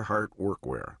all Carhartt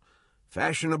workwear.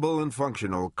 Fashionable and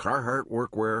functional, Carhartt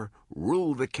workwear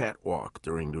rule the catwalk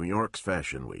during New York's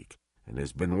Fashion Week and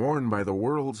has been worn by the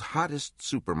world's hottest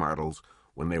supermodels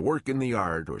when they work in the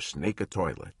yard or snake a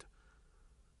toilet.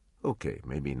 Okay,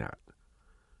 maybe not.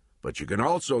 But you can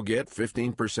also get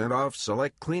 15% off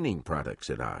select cleaning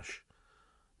products at Osh.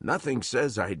 Nothing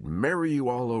says I'd marry you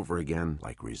all over again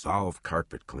like Resolve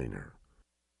Carpet Cleaner.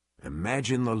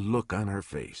 Imagine the look on her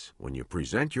face when you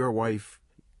present your wife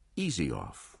Easy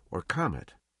Off or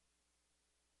Comet.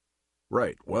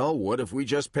 Right, well, what if we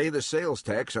just pay the sales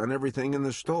tax on everything in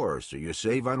the store so you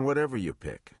save on whatever you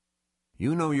pick?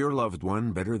 You know your loved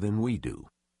one better than we do.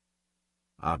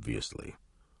 Obviously.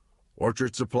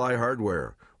 Orchard Supply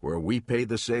Hardware, where we pay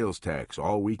the sales tax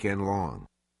all weekend long.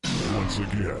 Once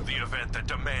again, the event that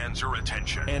demands your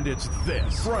attention. And it's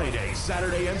this Friday,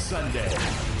 Saturday, and Sunday.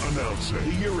 Announcing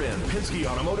the year-end Penske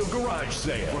Automotive Garage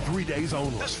Sale for 3 days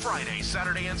only. This Friday,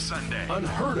 Saturday, and Sunday.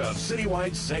 Unheard of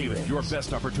citywide savings. Your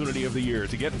best opportunity of the year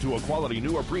to get into a quality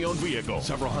new or pre-owned vehicle.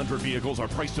 Several hundred vehicles are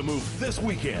priced to move this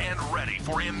weekend and ready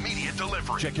for immediate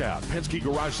delivery. Check out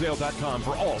PenskeGarageSale.com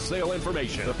for all sale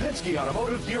information. The Penske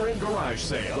Automotive Year-End Garage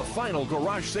Sale. The final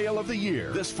garage sale of the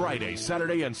year. This Friday,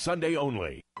 Saturday, and Sunday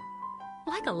only.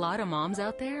 Like a lot of moms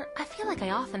out there, I feel like I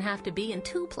often have to be in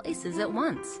two places at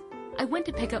once. I went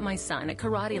to pick up my son at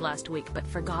karate last week, but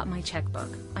forgot my checkbook.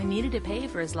 I needed to pay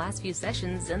for his last few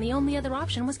sessions, and the only other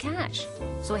option was cash.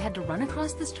 So I had to run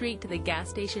across the street to the gas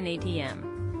station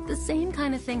ATM. The same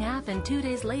kind of thing happened 2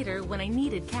 days later when I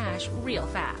needed cash real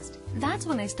fast. That's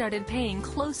when I started paying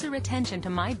closer attention to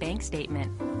my bank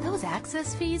statement. Those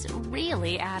access fees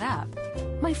really add up.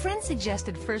 My friend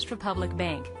suggested First Republic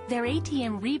Bank. Their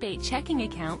ATM rebate checking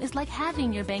account is like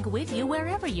having your bank with you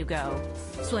wherever you go.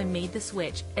 So I made the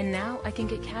switch, and now I can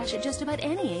get cash at just about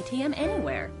any ATM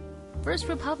anywhere. First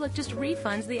Republic just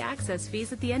refunds the access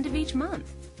fees at the end of each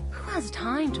month. Who has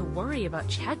time to worry about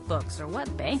checkbooks or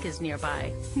what bank is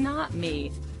nearby? Not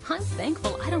me. I'm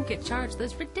thankful I don't get charged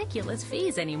those ridiculous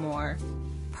fees anymore.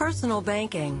 Personal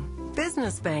banking,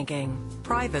 business banking,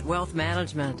 private wealth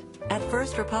management. At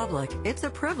First Republic, it's a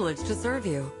privilege to serve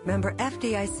you. Member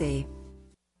FDIC.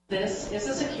 This is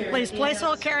a security. Please place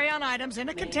all carry-on items in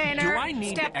a container. Do I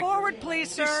need Step forward, please,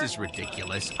 sir. This is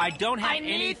ridiculous. I don't have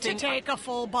anything. I need to take a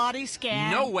full body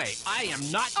scan. No way. I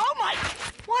am not. Oh, my.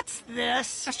 What's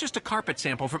this? That's just a carpet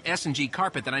sample from S&G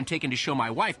Carpet that I'm taking to show my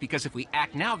wife, because if we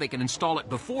act now, they can install it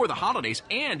before the holidays,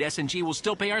 and S&G will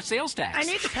still pay our sales tax. I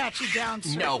need to pat you down,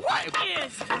 sir. No, What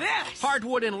is this?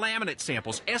 Hardwood and laminate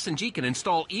samples. S&G can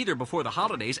install either before the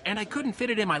holidays, and I couldn't fit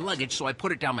it in my luggage, so I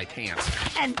put it down my pants.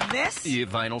 And this?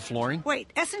 Vinyl flooring. Wait,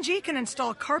 S&G can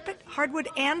install carpet, hardwood,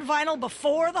 and vinyl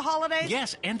before the holidays?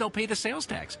 Yes, and they'll pay the sales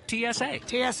tax. TSA.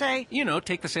 TSA? You know,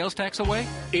 take the sales tax away.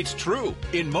 It's true.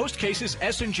 In most cases,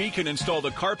 S&G can install the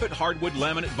carpet, hardwood,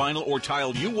 laminate, vinyl, or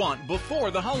tile you want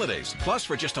before the holidays. Plus,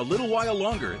 for just a little while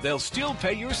longer, they'll still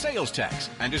pay your sales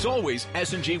tax. And as always,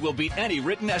 S&G will beat any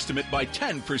written estimate by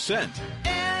 10%.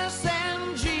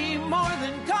 S&G, more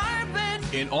than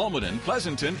carpet. In Almaden,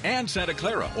 Pleasanton, and Santa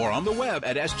Clara, or on the web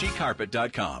at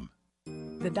sgcarpet.com.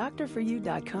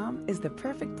 TheDoctorForYou.com is the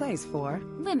perfect place for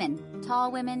women.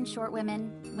 Tall women, short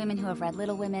women, women who have read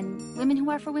Little Women, women who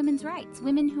are for women's rights,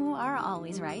 women who are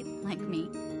always right, like me,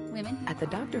 women. At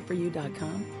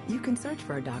TheDoctorForYou.com, you can search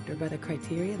for a doctor by the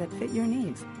criteria that fit your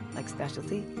needs, like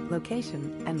specialty,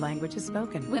 location, and languages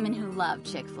spoken. Women who love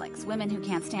chick flicks, women who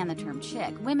can't stand the term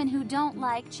chick, women who don't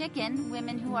like chicken,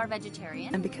 women who are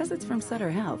vegetarian. And because it's from Sutter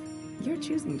Health, you're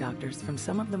choosing doctors from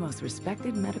some of the most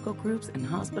respected medical groups and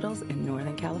hospitals in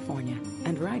Northern California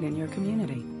and right in your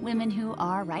community. Women who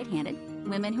are right-handed,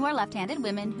 women who are left-handed,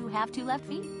 women who have 2 left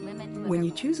feet, women who... When you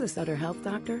choose a Sutter Health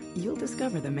doctor, you'll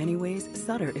discover the many ways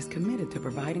Sutter is committed to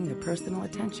providing the personal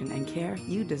attention and care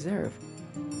you deserve.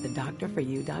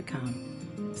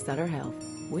 TheDoctorForYou.com. Sutter Health.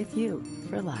 With you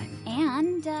for life.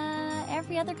 And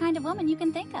every other kind of woman you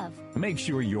can think of. Make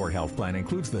sure your health plan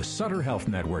includes the Sutter Health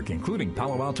Network, including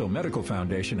Palo Alto Medical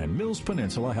Foundation and Mills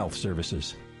Peninsula Health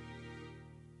Services.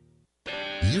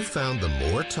 You found the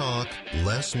more talk,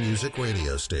 less music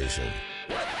radio station.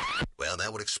 Well,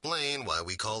 that would explain why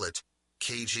we call it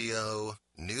KGO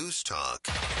News Talk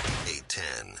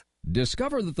 810.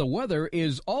 Discover that the weather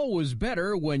is always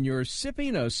better when you're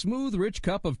sipping a smooth, rich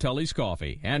cup of Tully's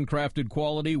coffee. Handcrafted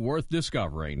quality worth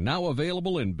discovering. Now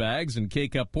available in bags and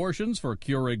K-Cup portions for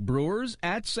Keurig brewers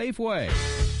at Safeway.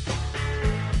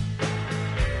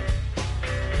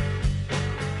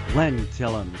 Len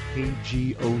Tillum,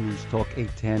 KGO News Talk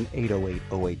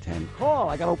 810-808-0810. Call.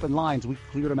 I got open lines. We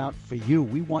cleared them out for you.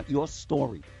 We want your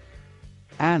story.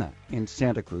 Anna in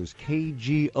Santa Cruz.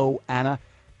 KGO Anna.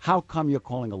 How come you're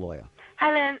calling a lawyer?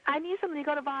 Hi, Len. I need some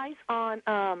legal advice on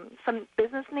some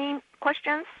business name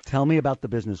questions. Tell me about the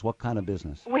business. What kind of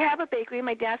business? We have a bakery.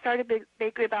 My dad started a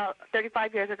bakery about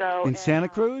 35 years ago. In Santa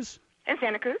Cruz? In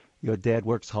Santa Cruz. Your dad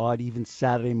works hard even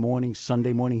Saturday morning,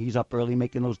 Sunday morning. He's up early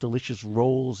making those delicious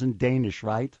rolls in Danish,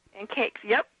 right? And cakes,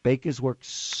 yep. Bakers work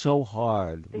so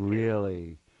hard,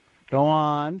 really. Go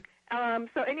on.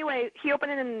 So anyway, he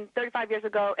opened it 35 years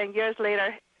ago, and years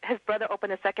later, his brother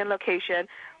opened a second location.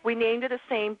 We named it the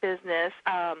same business,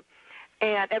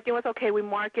 and everything was okay. We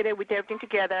marketed, we did everything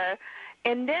together.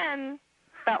 And then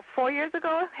about 4 years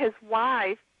ago, his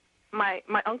wife, my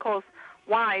uncle's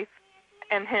wife,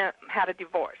 and him had a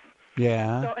divorce.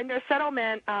 Yeah. So in their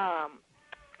settlement, let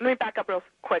me back up real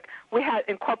quick. We had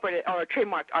incorporated or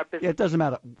trademarked our business. Yeah, it doesn't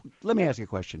matter. Let me ask you a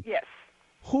question. Yes.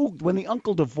 When the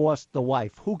uncle divorced the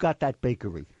wife, who got that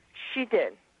bakery? She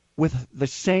did. With the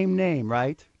same name,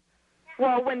 right?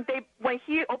 Well, when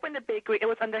he opened the bakery, it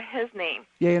was under his name.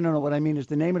 Yeah, no. What I mean is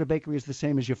the name of the bakery is the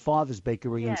same as your father's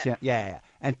bakery Yes. in yeah.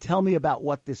 And tell me about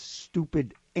what this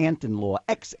stupid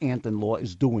ex-aunt-in-law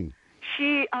is doing.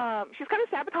 She's kind of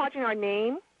sabotaging our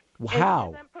name.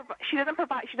 How? She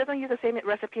doesn't use the same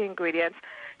recipe ingredients.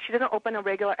 She doesn't open on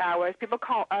regular hours. People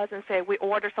call us and say we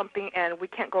order something and we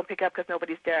can't go and pick up because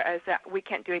nobody's there. I said we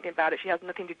can't do anything about it. She has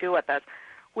nothing to do with us.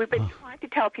 We've been trying to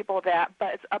tell people that,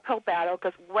 but it's uphill battle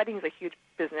because weddings are a huge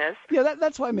business. Yeah,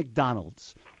 that's why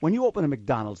McDonald's, when you open a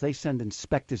McDonald's, they send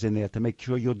inspectors in there to make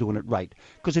sure you're doing it right.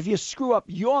 Because if you screw up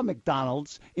your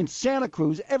McDonald's in Santa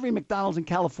Cruz, every McDonald's in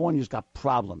California's got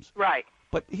problems. Right.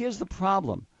 But here's the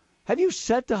problem. Have you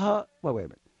said to her, wait a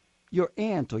minute, your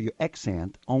aunt or your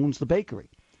ex-aunt owns the bakery,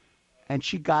 and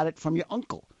she got it from your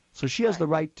uncle. So she has the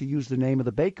right to use the name of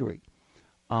the bakery.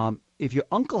 If your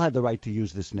uncle had the right to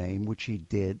use this name, which he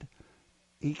did,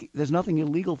 there's nothing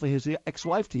illegal for his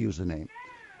ex-wife to use the name.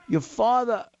 Your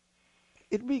father,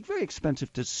 it'd be very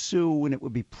expensive to sue, and it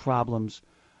would be problems.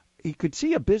 He could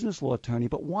see a business law attorney,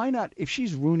 but why not, if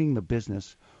she's ruining the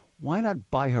business, why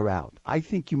not buy her out? I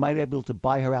think you might be able to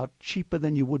buy her out cheaper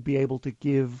than you would be able to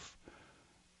give.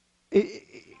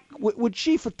 Would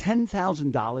she, for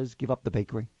 $10,000, give up the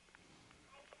bakery?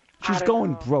 She's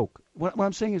going broke. What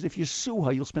I'm saying is, if you sue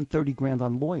her, you'll spend $30,000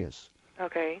 on lawyers.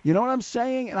 Okay. You know what I'm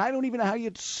saying? And I don't even know how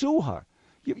you'd sue her.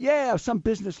 Yeah, some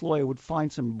business lawyer would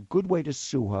find some good way to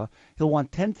sue her. He'll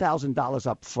want $10,000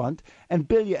 up front and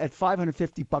bill you at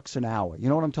 $550 an hour. You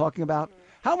know what I'm talking about? Mm-hmm.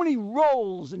 How many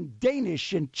rolls and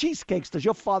Danish and cheesecakes does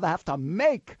your father have to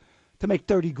make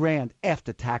 $30,000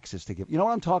 after taxes to give? You know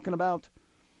what I'm talking about?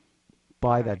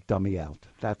 Buy that dummy out.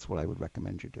 That's what I would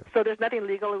recommend you do. So there's nothing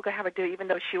legal we could have her do, even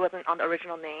though she wasn't on the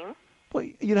original name? Well,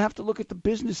 you'd have to look at the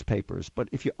business papers. But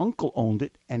if your uncle owned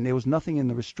it and there was nothing in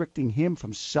the restricting him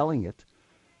from selling it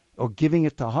or giving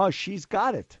it to her, she's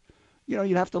got it. You know,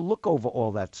 you'd have to look over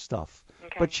all that stuff.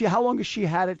 Okay. But how long has she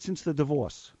had it since the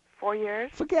divorce? 4 years.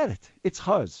 Forget it. It's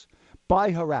hers. Buy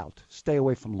her out. Stay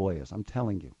away from lawyers. I'm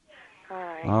telling you. All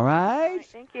right. All right?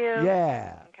 Thank you.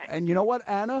 Yeah. Okay. And you know what,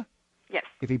 Anna? Yes.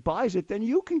 If he buys it, then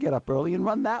you can get up early and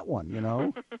run that one, you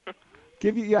know?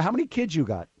 How many kids you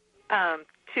got?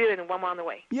 2 and 1 more on the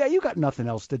way. Yeah, you got nothing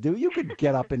else to do. You could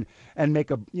get up and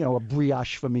make a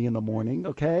brioche for me in the morning,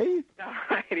 okay? All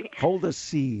righty. Hold the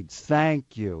seeds.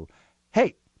 Thank you.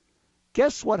 Hey,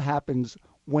 guess what happens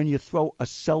when you throw a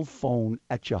cell phone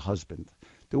at your husband?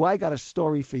 Do I got a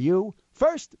story for you?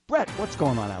 First, Brett, what's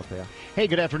going on out there? Hey,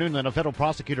 good afternoon. Then a federal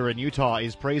prosecutor in Utah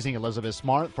is praising Elizabeth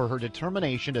Smart for her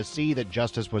determination to see that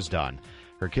justice was done.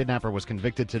 Her kidnapper was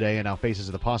convicted today and now faces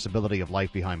the possibility of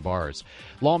life behind bars.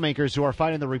 Lawmakers who are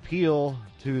fighting the repeal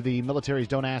to the military's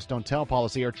Don't Ask, Don't Tell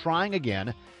policy are trying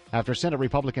again after Senate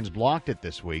Republicans blocked it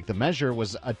this week. The measure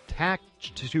was attached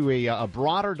to a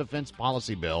broader defense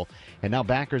policy bill, and now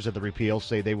backers of the repeal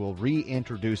say they will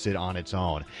reintroduce it on its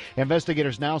own.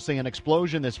 Investigators now say an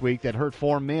explosion this week that hurt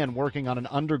 4 men working on an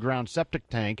underground septic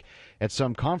tank at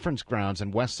some conference grounds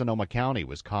in West Sonoma County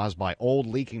was caused by old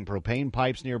leaking propane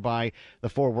pipes nearby. The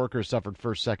 4 workers suffered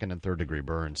first, second, and third-degree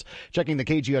burns. Checking the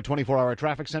KGO 24-hour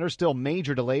traffic center, still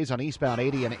major delays on eastbound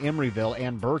 80 in Emeryville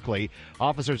and Berkeley.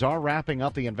 Officers are wrapping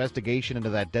up the investigation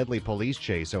into that deadly police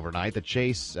chase overnight.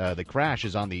 The crash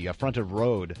is on the frontage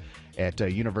road at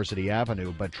University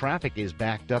Avenue, but traffic is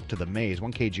backed up to the maze.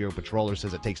 One KGO patroller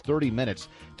says it takes 30 minutes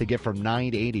to get from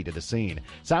 980 to the scene.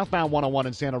 Southbound 101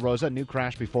 in Santa Rosa, new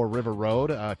crash before River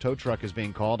Road. A tow truck is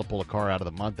being called to pull a car out of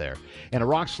the mud there. And a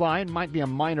rock slide might be a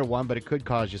minor one, but it could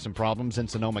cause you some problems in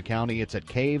Sonoma County. It's at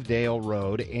Cavedale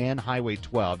Road and Highway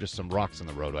 12, just some rocks in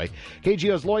the roadway.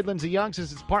 KGO's Lloyd Lindsay Young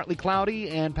says it's partly cloudy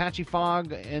and patchy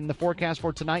fog in the forecast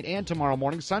for tonight and tomorrow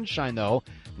morning. Sunshine, though,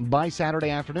 by Saturday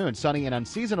afternoon. Sunny and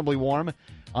unseasonably warm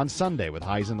on Sunday with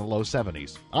highs in the low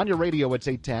 70s. On your radio, it's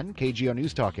 810, KGO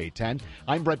News Talk 810.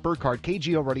 I'm Brett Burkhardt,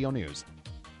 KGO Radio News.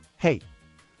 Hey,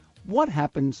 what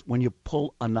happens when you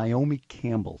pull a Naomi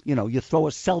Campbell? You throw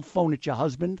a cell phone at your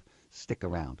husband? Stick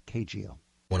around, KGO.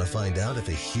 Want to find out if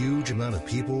a huge amount of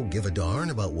people give a darn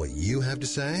about what you have to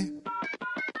say?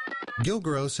 Gil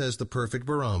Gross has the perfect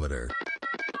barometer.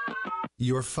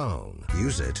 Your phone.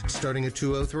 Use it starting at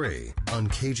 203 on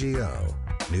KGO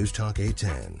News Talk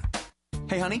 810.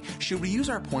 Hey, honey, should we use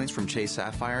our points from Chase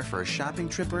Sapphire for a shopping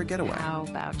trip or a getaway? How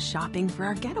about shopping for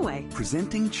our getaway?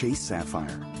 Presenting Chase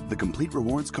Sapphire, the complete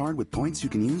rewards card with points you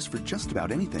can use for just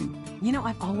about anything.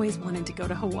 I've always wanted to go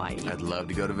to Hawaii. I'd love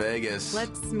to go to Vegas.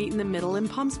 Let's meet in the middle in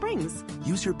Palm Springs.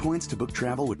 Use your points to book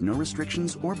travel with no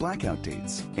restrictions or blackout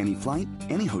dates. Any flight,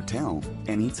 any hotel,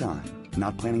 anytime.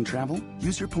 Not planning travel?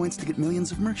 Use your points to get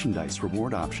millions of merchandise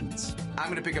reward options. I'm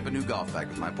going to pick up a new golf bag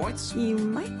with my points. You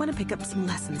might want to pick up some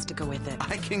lessons to go with it.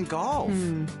 I can golf.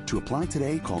 To apply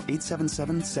today, call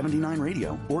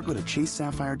 877-79-RADIO or go to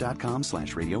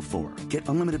chasesapphire.com/radio4. Get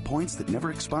unlimited points that never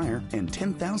expire and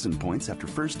 10,000 points after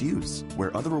first use.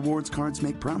 Where other rewards cards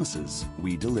make promises,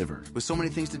 we deliver. With so many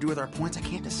things to do with our points, I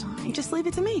can't decide. Just leave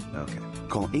it to me. Okay.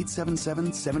 Call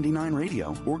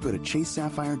 877-79-RADIO or go to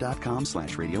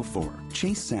chasesapphire.com/radio4.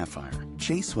 Chase Sapphire.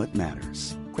 Chase what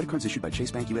matters. Credit cards issued by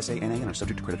Chase Bank USA NA and are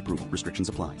subject to credit approval. Restrictions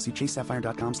apply. See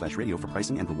ChaseSapphire.com/radio for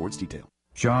pricing and rewards detail.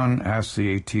 John asked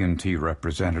the AT&T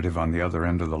representative on the other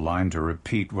end of the line to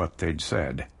repeat what they'd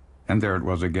said. And there it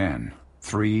was again.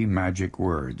 3 magic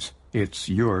words. It's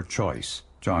your choice.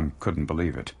 John couldn't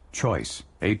believe it. Choice.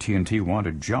 AT&T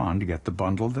wanted John to get the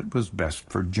bundle that was best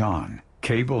for John.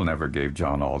 Cable never gave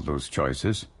John all those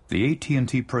choices. The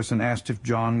AT&T person asked if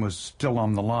John was still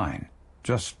on the line.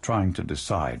 Just trying to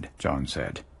decide, John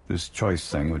said. This choice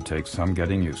thing would take some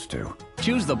getting used to.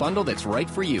 Choose the bundle that's right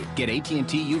for you. Get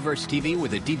AT&T Uverse TV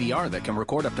with a DVR that can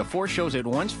record up to 4 shows at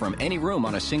once from any room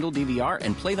on a single DVR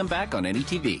and play them back on any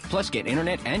TV. Plus, get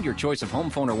internet and your choice of home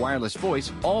phone or wireless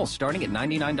voice, all starting at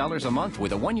 $99 a month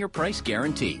with a 1-year price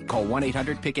guarantee. Call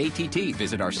 1-800-PICK-ATT,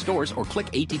 visit our stores, or click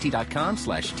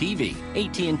att.com/TV.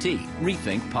 AT&T.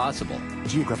 Rethink possible.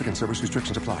 Geographic and service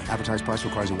restrictions apply. Advertised price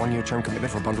requires a 1-year term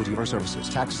commitment for bundled Uverse services.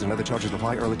 Taxes and other charges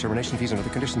apply. Early termination fees and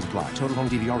other conditions apply. Total home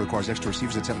DVR requires extra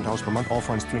receivers at $7 per month. All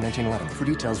funds $319.11. For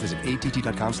details, visit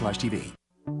att.com/TV.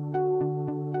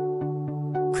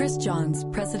 Chris Johns,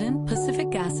 President, Pacific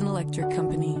Gas and Electric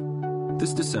Company.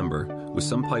 This December, with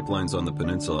some pipelines on the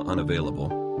peninsula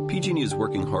unavailable, PG&E is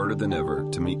working harder than ever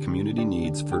to meet community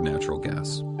needs for natural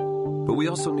gas. But we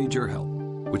also need your help,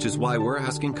 which is why we're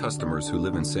asking customers who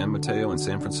live in San Mateo and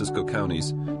San Francisco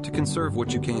counties to conserve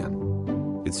what you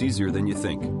can. It's easier than you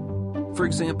think. For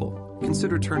example,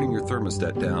 consider turning your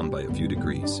thermostat down by a few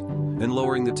degrees and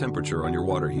lowering the temperature on your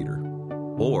water heater.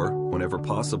 Or, whenever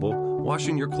possible,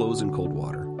 washing your clothes in cold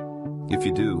water. If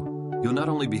you do, you'll not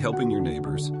only be helping your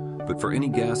neighbors, but for any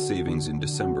gas savings in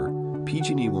December,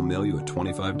 PG&E will mail you a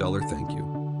 $25 thank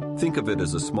you. Think of it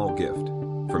as a small gift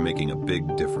for making a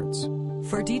big difference.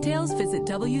 For details, visit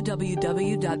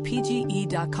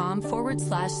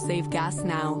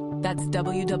www.pge.com/savegasnow. That's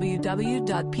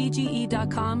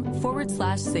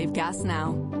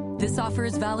www.pge.com/savegasnow. This offer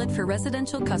is valid for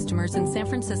residential customers in San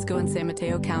Francisco and San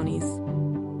Mateo counties.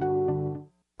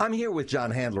 I'm here with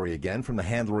John Handlery again from the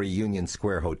Handlery Union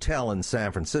Square Hotel in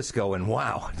San Francisco, and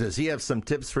wow, does he have some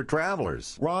tips for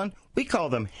travelers. Ron, we call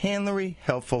them Handlery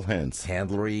Helpful Hints.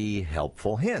 Handlery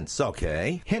Helpful Hints,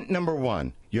 okay. Hint number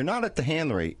 1, you're not at the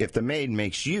Handlery if the maid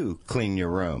makes you clean your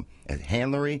room. At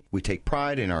Handlery, we take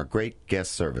pride in our great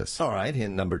guest service. All right,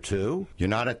 hint number 2. You're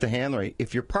not at the Handlery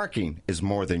if your parking is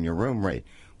more than your room rate.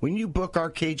 When you book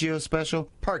our KGO special,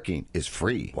 parking is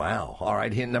free. Wow. All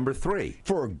right, hint number 3.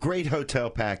 For a great hotel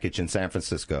package in San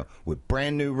Francisco with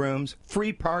brand new rooms,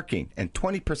 free parking, and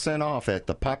 20% off at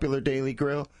the popular Daily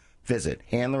Grill, visit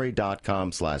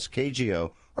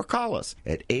handlery.com/KGO or call us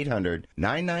at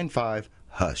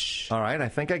 800-995-HUSH. All right, I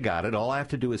think I got it. All I have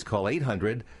to do is call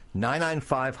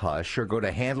 800-995-HUSH or go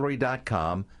to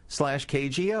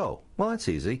handlery.com/KGO. Well, that's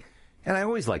easy. And I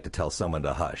always like to tell someone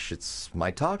to hush. It's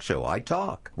my talk show. I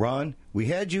talk. Ron, we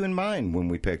had you in mind when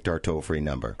we picked our toll-free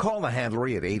number. Call the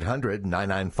Handlery at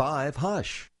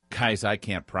 800-995-HUSH. Guys, I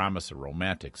can't promise a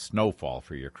romantic snowfall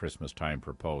for your Christmas time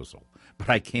proposal, but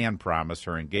I can promise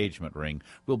her engagement ring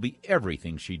will be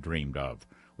everything she dreamed of.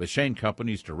 With Shane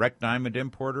Company's direct diamond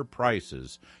importer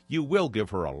prices, you will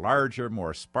give her a larger,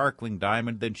 more sparkling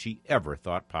diamond than she ever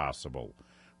thought possible.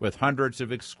 With hundreds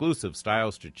of exclusive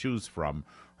styles to choose from,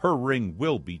 her ring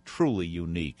will be truly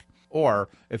unique. Or,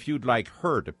 if you'd like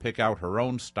her to pick out her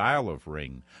own style of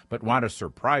ring, but want to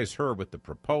surprise her with the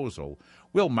proposal,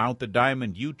 we'll mount the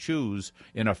diamond you choose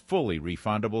in a fully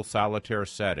refundable solitaire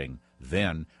setting.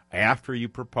 Then, after you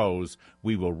propose,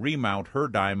 we will remount her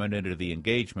diamond into the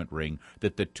engagement ring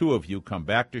that the two of you come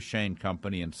back to Shane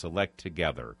Company and select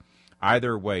together.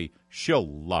 Either way, she'll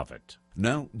love it.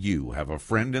 Now you have a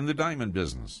friend in the diamond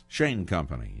business. Shane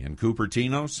Company in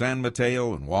Cupertino, San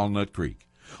Mateo, and Walnut Creek.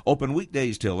 Open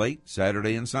weekdays till 8,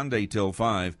 Saturday and Sunday till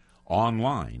 5.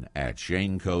 Online at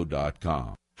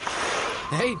shaneco.com.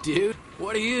 Hey, dude,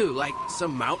 what are you, like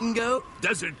some mountain goat?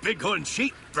 Desert bighorn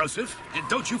sheep, Joseph, and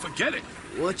don't you forget it.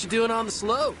 What you doing on the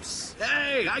slopes?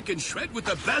 Hey, I can shred with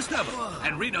the best of them.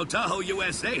 And Reno Tahoe,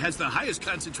 USA has the highest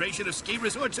concentration of ski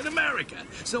resorts in America.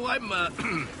 So I'm,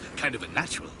 kind of a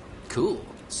natural. Cool.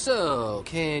 So,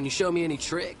 can you show me any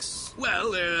tricks?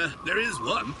 Well, there is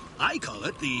one. I call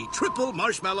it the Triple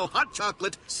Marshmallow Hot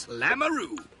Chocolate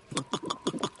Slammaroo.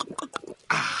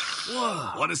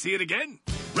 Whoa. Want to see it again?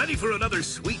 Ready for another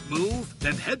sweet move?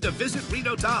 Then head to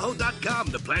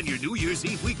visitRenoTahoe.com to plan your New Year's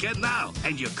Eve weekend now,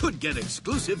 and you could get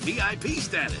exclusive VIP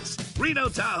status. Reno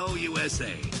Tahoe,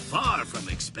 USA. Far from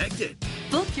expected.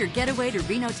 Book your getaway to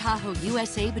Reno Tahoe,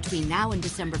 USA between now and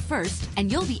December 1st,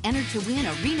 and you'll be entered to win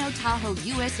a Reno Tahoe,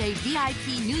 USA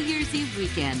VIP New Year's Eve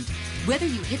weekend. Whether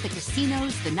you hit the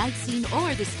casinos, the night scene,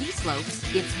 or the ski slopes,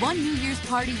 it's one New Year's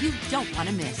party you don't want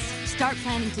to miss. Start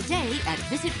planning today at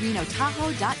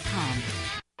visitrenotahoe.com.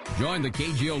 Join the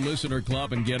KGO Listener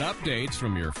Club and get updates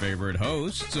from your favorite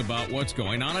hosts about what's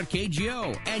going on at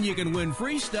KGO. And you can win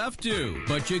free stuff, too.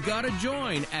 But you gotta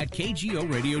join at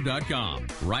KGORadio.com.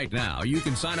 Right now, you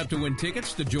can sign up to win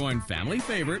tickets to join family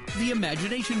favorite, The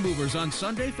Imagination Movers, on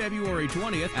Sunday, February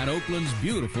 20th at Oakland's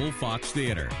beautiful Fox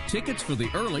Theater. Tickets for the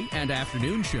early and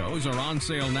afternoon shows are on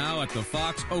sale now at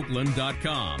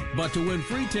thefoxoakland.com. But to win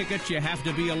free tickets, you have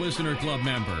to be a Listener Club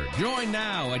member. Join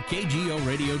now at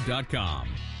KGORadio.com.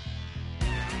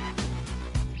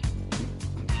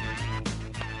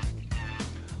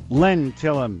 Len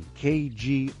Tillum,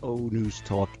 KGO News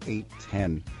Talk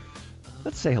 810.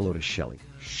 Let's say hello to Shelley.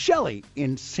 Shelley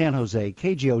in San Jose.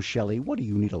 KGO Shelley, what do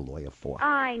you need a lawyer for?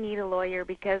 I need a lawyer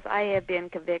because I have been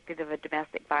convicted of a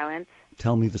domestic violence.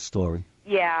 Tell me the story.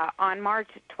 Yeah, on March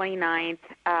 29th,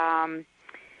 I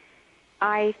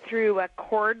threw a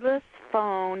cordless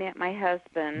phone at my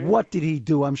husband. What did he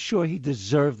do? I'm sure he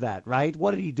deserved that, right?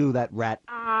 What did he do, that rat?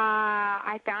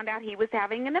 I found out he was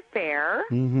having an affair.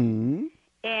 Mm-hmm.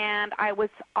 And I was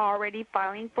already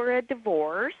filing for a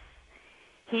divorce.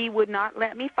 He would not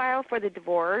let me file for the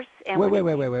divorce. And Wait.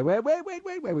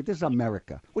 This is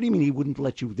America. What do you mean he wouldn't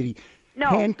let you? Did he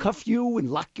handcuff you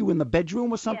and lock you in the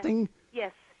bedroom or something?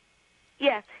 Yes.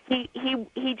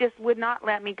 He just would not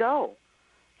let me go.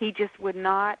 He just would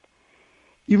not.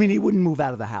 You mean he wouldn't move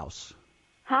out of the house?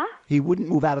 Huh? He wouldn't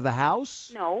move out of the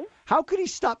house? No. How could he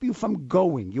stop you from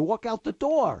going? You walk out the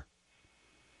door.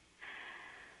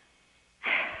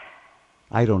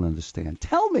 I don't understand.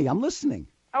 Tell me. I'm listening.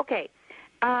 Okay.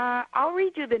 I'll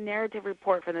read you the narrative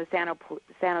report from the San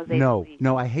Jose Police.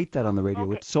 No, I hate that on the radio.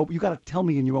 Okay. It's so you got to tell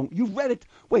me in your own. You've read it.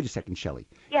 Wait a second, Shelley.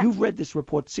 Yeah. You've read this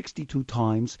report 62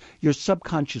 times. Your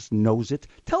subconscious knows it.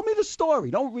 Tell me the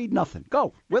story. Don't read nothing.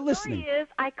 Go. We're listening. The story is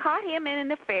I caught him in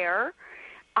an affair.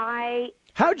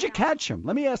 How'd you catch him?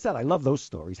 Let me ask that. I love those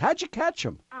stories. How'd you catch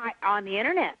him? On the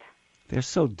internet. They're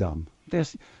so dumb.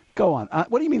 Go on.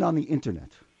 What do you mean on the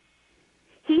internet?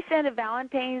 He sent a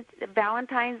Valentine's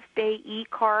Day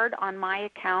e-card on my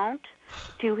account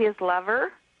to his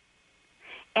lover,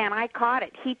 and I caught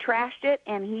it. He trashed it,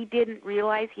 and he didn't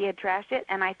realize he had trashed it,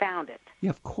 and I found it.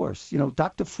 Yeah, of course. You know,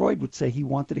 Dr. Freud would say he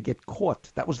wanted to get caught.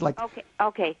 That was like...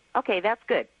 Okay, that's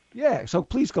good. Yeah, so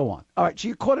please go on. All right, so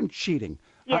you caught him cheating.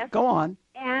 Yes. Go on.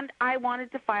 And I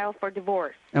wanted to file for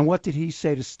divorce. And what did he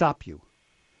say to stop you?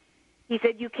 He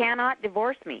said, you cannot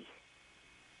divorce me.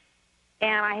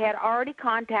 And I had already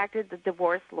contacted the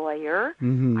divorce lawyer.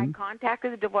 Mm-hmm. I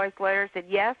contacted the divorce lawyer, said,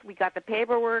 yes, we got the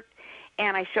paperwork,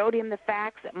 and I showed him the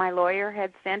facts that my lawyer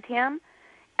had sent him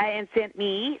and sent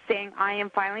me, saying, I am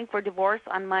filing for divorce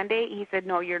on Monday. He said,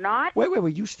 no, you're not. Wait, were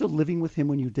you still living with him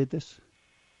when you did this?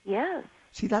 Yes.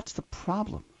 See, that's the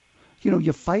problem. You know,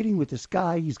 you're fighting with this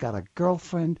guy. He's got a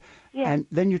girlfriend. Yes. And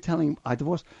then you're telling him, I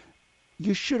divorced.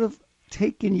 You should have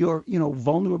taken your,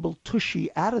 vulnerable tushy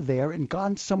out of there and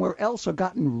gone somewhere else or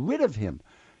gotten rid of him.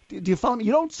 Do you follow me?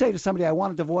 You don't say to somebody, I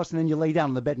want a divorce, and then you lay down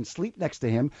in the bed and sleep next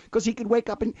to him, because he could wake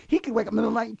up in the middle of the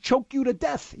night and choke you to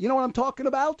death. You know what I'm talking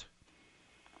about?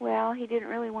 Well, he didn't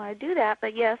really want to do that,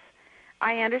 but yes,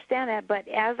 I understand that. But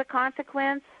as a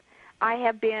consequence, I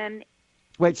have been...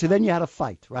 Wait, so then you had a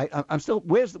fight, right? I'm still...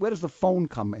 Where does the phone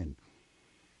come in?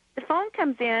 The phone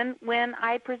comes in when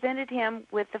I presented him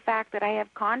with the fact that I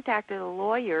have contacted a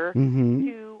lawyer Mm-hmm.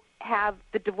 to have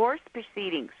the divorce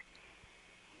proceedings.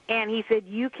 And he said,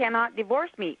 you cannot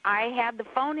divorce me. I had the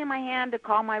phone in my hand to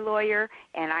call my lawyer,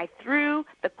 and I threw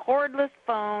the cordless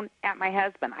phone at my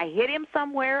husband. I hit him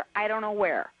somewhere. I don't know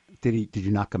where. Did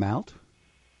you knock him out?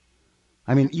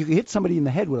 I mean, you could hit somebody in the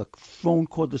head with a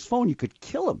cordless phone. You could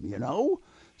kill him,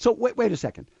 So wait a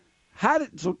second.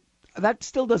 That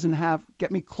still doesn't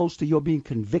get me close to your being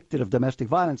convicted of domestic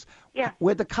violence. Yeah.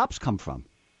 Where'd the cops come from?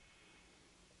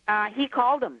 He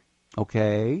called them.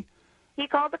 Okay. He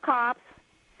called the cops,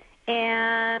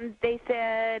 and they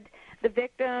said the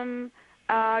victim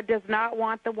does not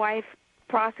want the wife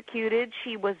prosecuted.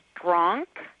 She was drunk.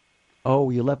 Oh,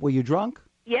 were you drunk?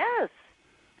 Yes.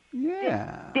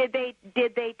 Yeah. Did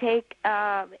they take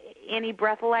any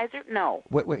breathalyzer? No.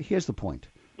 Wait. Here's the point.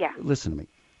 Yeah. Listen to me.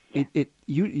 Yeah.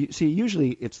 You see, usually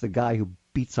it's the guy who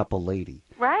beats up a lady.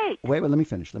 Right. Wait, let me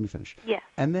finish. Yes.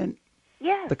 And then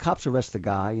yes. The cops arrest the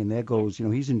guy, and there goes,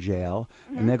 he's in jail,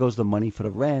 Mm-hmm. and there goes the money for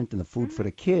the rent and the food for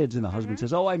the kids, and the husband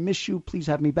says, oh, I miss you, please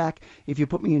have me back. If you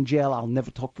put me in jail, I'll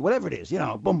never talk to you, whatever it is,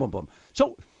 boom, boom, boom.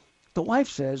 So the wife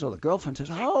says, or the girlfriend says,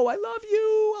 oh, I love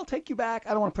you. I'll take you back.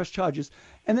 I don't want to press charges.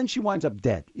 And then she winds up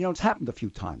dead. It's happened a few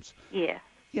times. Yeah.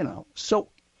 So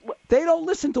they don't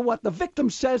listen to what the victim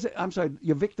says. I'm sorry,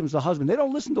 your victim's the husband. They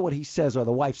don't listen to what he says or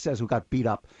the wife says who got beat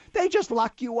up. They just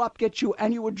lock you up, get you,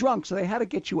 and you were drunk, so they had to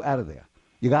get you out of there.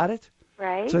 You got it?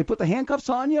 Right. So they put the handcuffs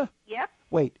on you? Yep.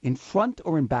 Wait, in front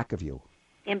or in back of you?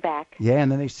 In back. Yeah,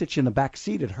 and then they sit you in the back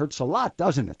seat. It hurts a lot,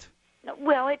 doesn't it?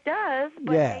 Well, it does,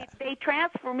 but Yeah. they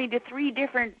transfer me to 3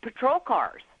 different patrol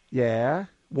cars. Yeah.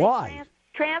 Why?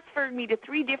 Transferred me to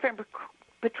 3 different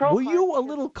patrol Were cars. you a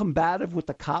little combative with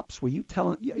the cops? Were you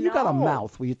telling... You got a No.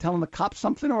 mouth. Were you telling the cops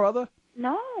something or other?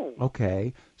 No.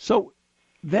 Okay. So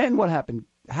then what happened?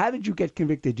 How did you get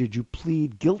convicted? Did you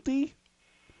plead guilty?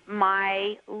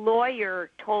 My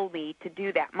lawyer told me to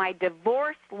do that. My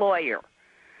divorce lawyer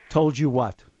Told you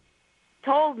what?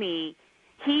 told me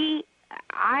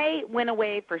I went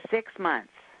away for 6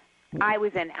 months. I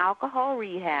was in alcohol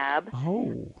rehab.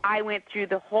 Oh. I went through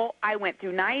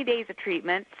 90 days of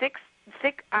treatment.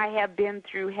 I have been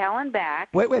through hell and back.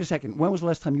 Wait a second. When was the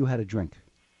last time you had a drink?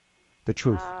 The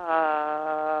truth.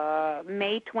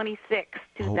 May 26,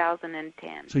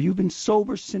 2010. So you've been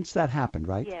sober since that happened,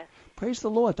 right? Yes. Praise the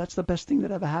Lord. That's the best thing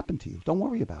that ever happened to you. Don't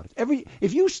worry about it.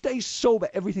 If you stay sober,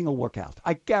 everything will work out.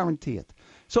 I guarantee it.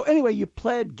 So anyway, you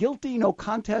pled guilty, no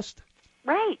contest?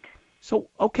 Right. So,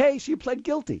 okay, so you pled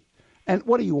guilty. And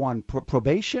what are you on,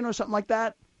 probation or something like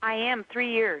that? I am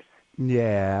 3 years.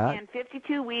 Yeah. And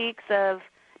 52 weeks of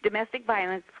domestic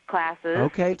violence classes.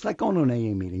 Okay, it's like going to an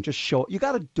AA meeting. Just show it. You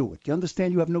got to do it. You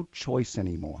understand? You have no choice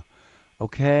anymore.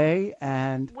 Okay?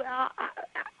 And... Well,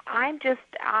 I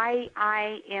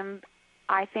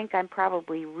think I'm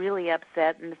probably really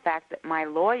upset in the fact that my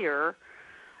lawyer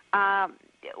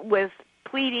was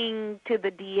pleading to the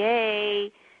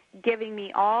DA, giving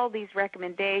me all these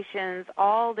recommendations,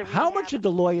 all the... How much did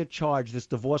the lawyer charge, this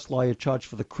divorce lawyer charge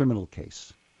for the criminal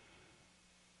case?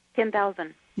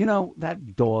 $10,000.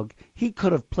 That dog, he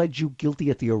could have pled you guilty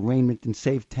at the arraignment and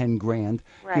saved $10,000.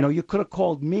 Right. You could have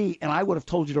called me and I would have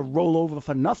told you to roll over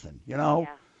for nothing, Yeah.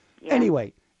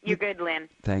 Anyway. You're good, Lynn.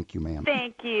 Thank you, ma'am.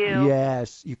 Thank you.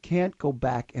 Yes, you can't go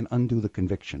back and undo the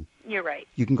conviction. You're right.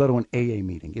 You can go to an AA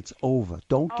meeting. It's over.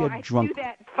 Don't get drunk. I do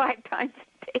that 5 times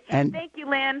a day. And thank you,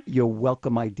 Lynn. You're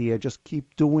welcome, my dear. Just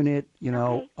keep doing it,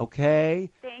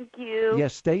 okay? Thank you.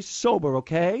 Yes, stay sober,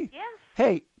 okay? Yes.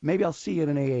 Hey, maybe I'll see you at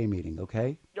an AA meeting,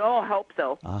 okay? Oh, I hope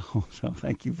so. Oh, so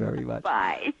thank you very much.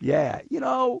 Bye. Yeah,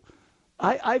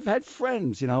 I've had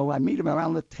friends, I meet them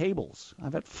around the tables.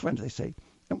 I've had friends, they say,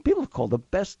 people have called the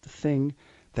best thing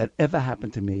that ever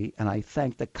happened to me, and I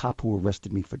thank the cop who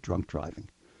arrested me for drunk driving.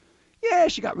 Yeah,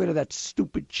 she got rid of that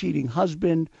stupid, cheating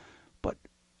husband, but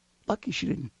lucky she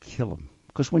didn't kill him.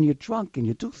 Because when you're drunk and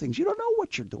you do things, you don't know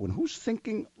what you're doing. Who's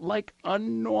thinking like a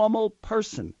normal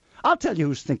person? I'll tell you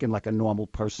who's thinking like a normal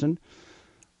person.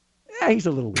 Yeah, he's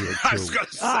a little weird, too.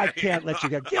 I can't let you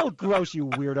go. Gil Gross, you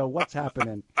weirdo. What's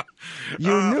happening?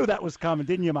 You knew that was coming,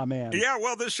 didn't you, my man? Yeah,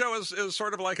 well, this show is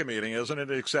sort of like a meeting, isn't it?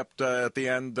 Except at the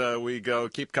end we go,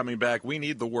 keep coming back. We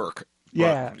need the work.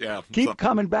 Yeah. But, yeah. Keep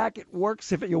coming back. It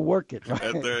works if you work it.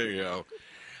 Right? There you go.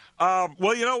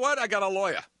 Well, you know what? I got a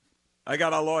lawyer.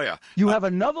 You have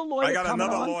another lawyer? I got coming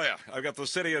another on? lawyer. I've got the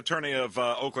city attorney of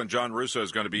Oakland, John Russo,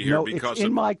 is going to be here because it's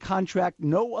in my contract.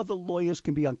 No other lawyers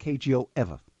can be on KGO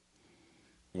ever.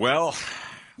 Well,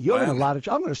 you're in a lot of.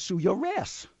 I'm going to sue your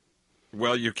ass.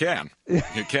 Well, you can.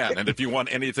 You can. And if you want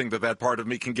anything that part of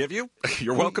me can give you,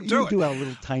 you're welcome to it. You do have a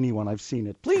little tiny one. I've seen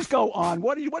it. Please go on.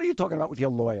 What are you talking about with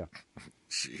your lawyer?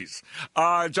 Jeez.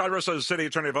 John Russo is the city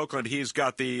attorney of Oakland. He's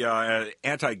got the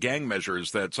anti-gang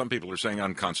measures that some people are saying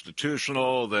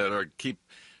unconstitutional, that keep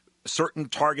certain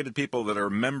targeted people that are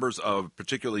members of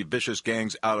particularly vicious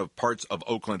gangs out of parts of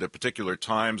Oakland at particular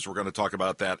times. We're going to talk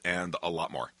about that and a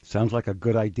lot more. Sounds like a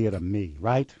good idea to me,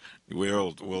 right?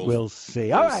 We'll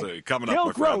see. All right. See. Coming Gil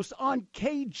up, Gross on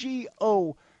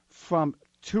KGO from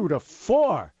 2 to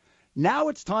 4. Now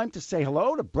it's time to say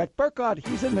hello to Brett Burkhardt.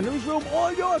 He's in the newsroom.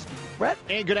 All yours, Brett.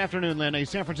 Hey, good afternoon, Lynn. A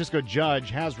San Francisco judge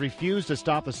has refused to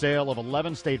stop the sale of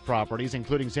 11 state properties,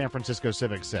 including San Francisco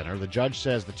Civic Center. The judge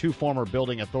says the 2 former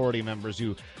building authority members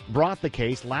who brought the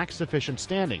case lack sufficient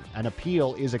standing. An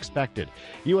appeal is expected.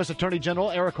 U.S. Attorney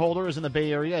General Eric Holder is in the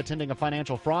Bay Area attending a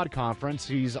financial fraud conference.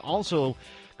 He's also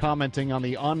commenting on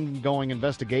the ongoing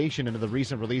investigation into the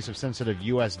recent release of sensitive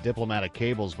U.S. diplomatic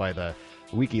cables by the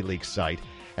WikiLeaks site.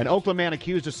 An Oakland man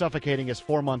accused of suffocating his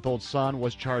 4-month-old son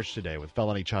was charged today with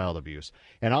felony child abuse.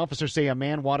 And officers say a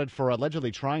man wanted for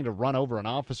allegedly trying to run over an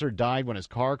officer died when his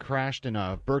car crashed in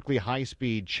a Berkeley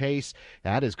high-speed chase.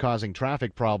 That is causing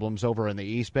traffic problems over in the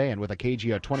East Bay. And with a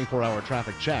KGO 24-hour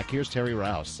traffic check, here's Terry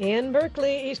Rouse. In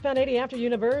Berkeley, eastbound 80 after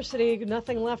University,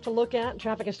 nothing left to look at.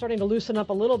 Traffic is starting to loosen up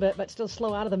a little bit, but still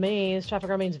slow out of the maze. Traffic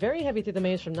remains very heavy through the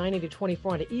maze from 90 to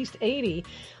 24 onto East 80.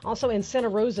 Also in Santa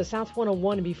Rosa, South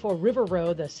 101 before River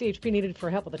Road, the CHP needed for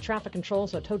help with the traffic control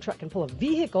so a tow truck can pull a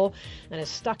vehicle and is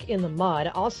stuck in the mud.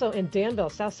 Also in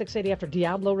Danville, South 680 after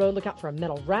Diablo Road, look out for a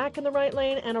metal rack in the right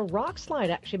lane and a rock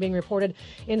slide actually being reported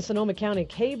in Sonoma County,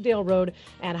 Cavedale Road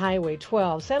and Highway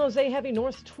 12. San Jose heavy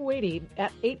north 280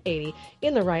 at 880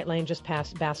 in the right lane just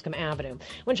past Bascom Avenue.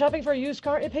 When shopping for a used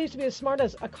car, it pays to be as smart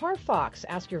as a Carfax.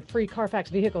 Ask your free Carfax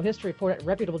vehicle history report at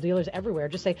reputable dealers everywhere.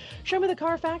 Just say, show me the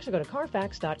Carfax, or go to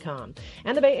Carfax.com.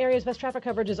 And the Bay Area's best traffic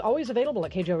coverage is always available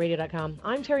at KGORadio.com.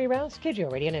 I'm Terry Rouse,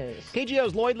 KGO Radio News.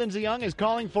 KGO's Lloyd Lindsay Young is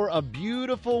calling for a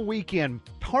beautiful weekend.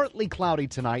 Partly cloudy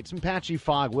tonight. Some patchy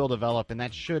fog will develop, and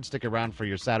that should stick around for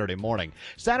your Saturday morning.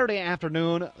 Saturday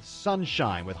afternoon,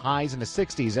 sunshine with highs in the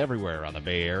 60s everywhere on the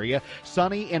Bay Area.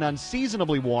 Sunny and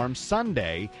unseasonably warm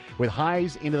Sunday with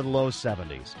highs into the low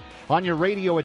 70s. On your radio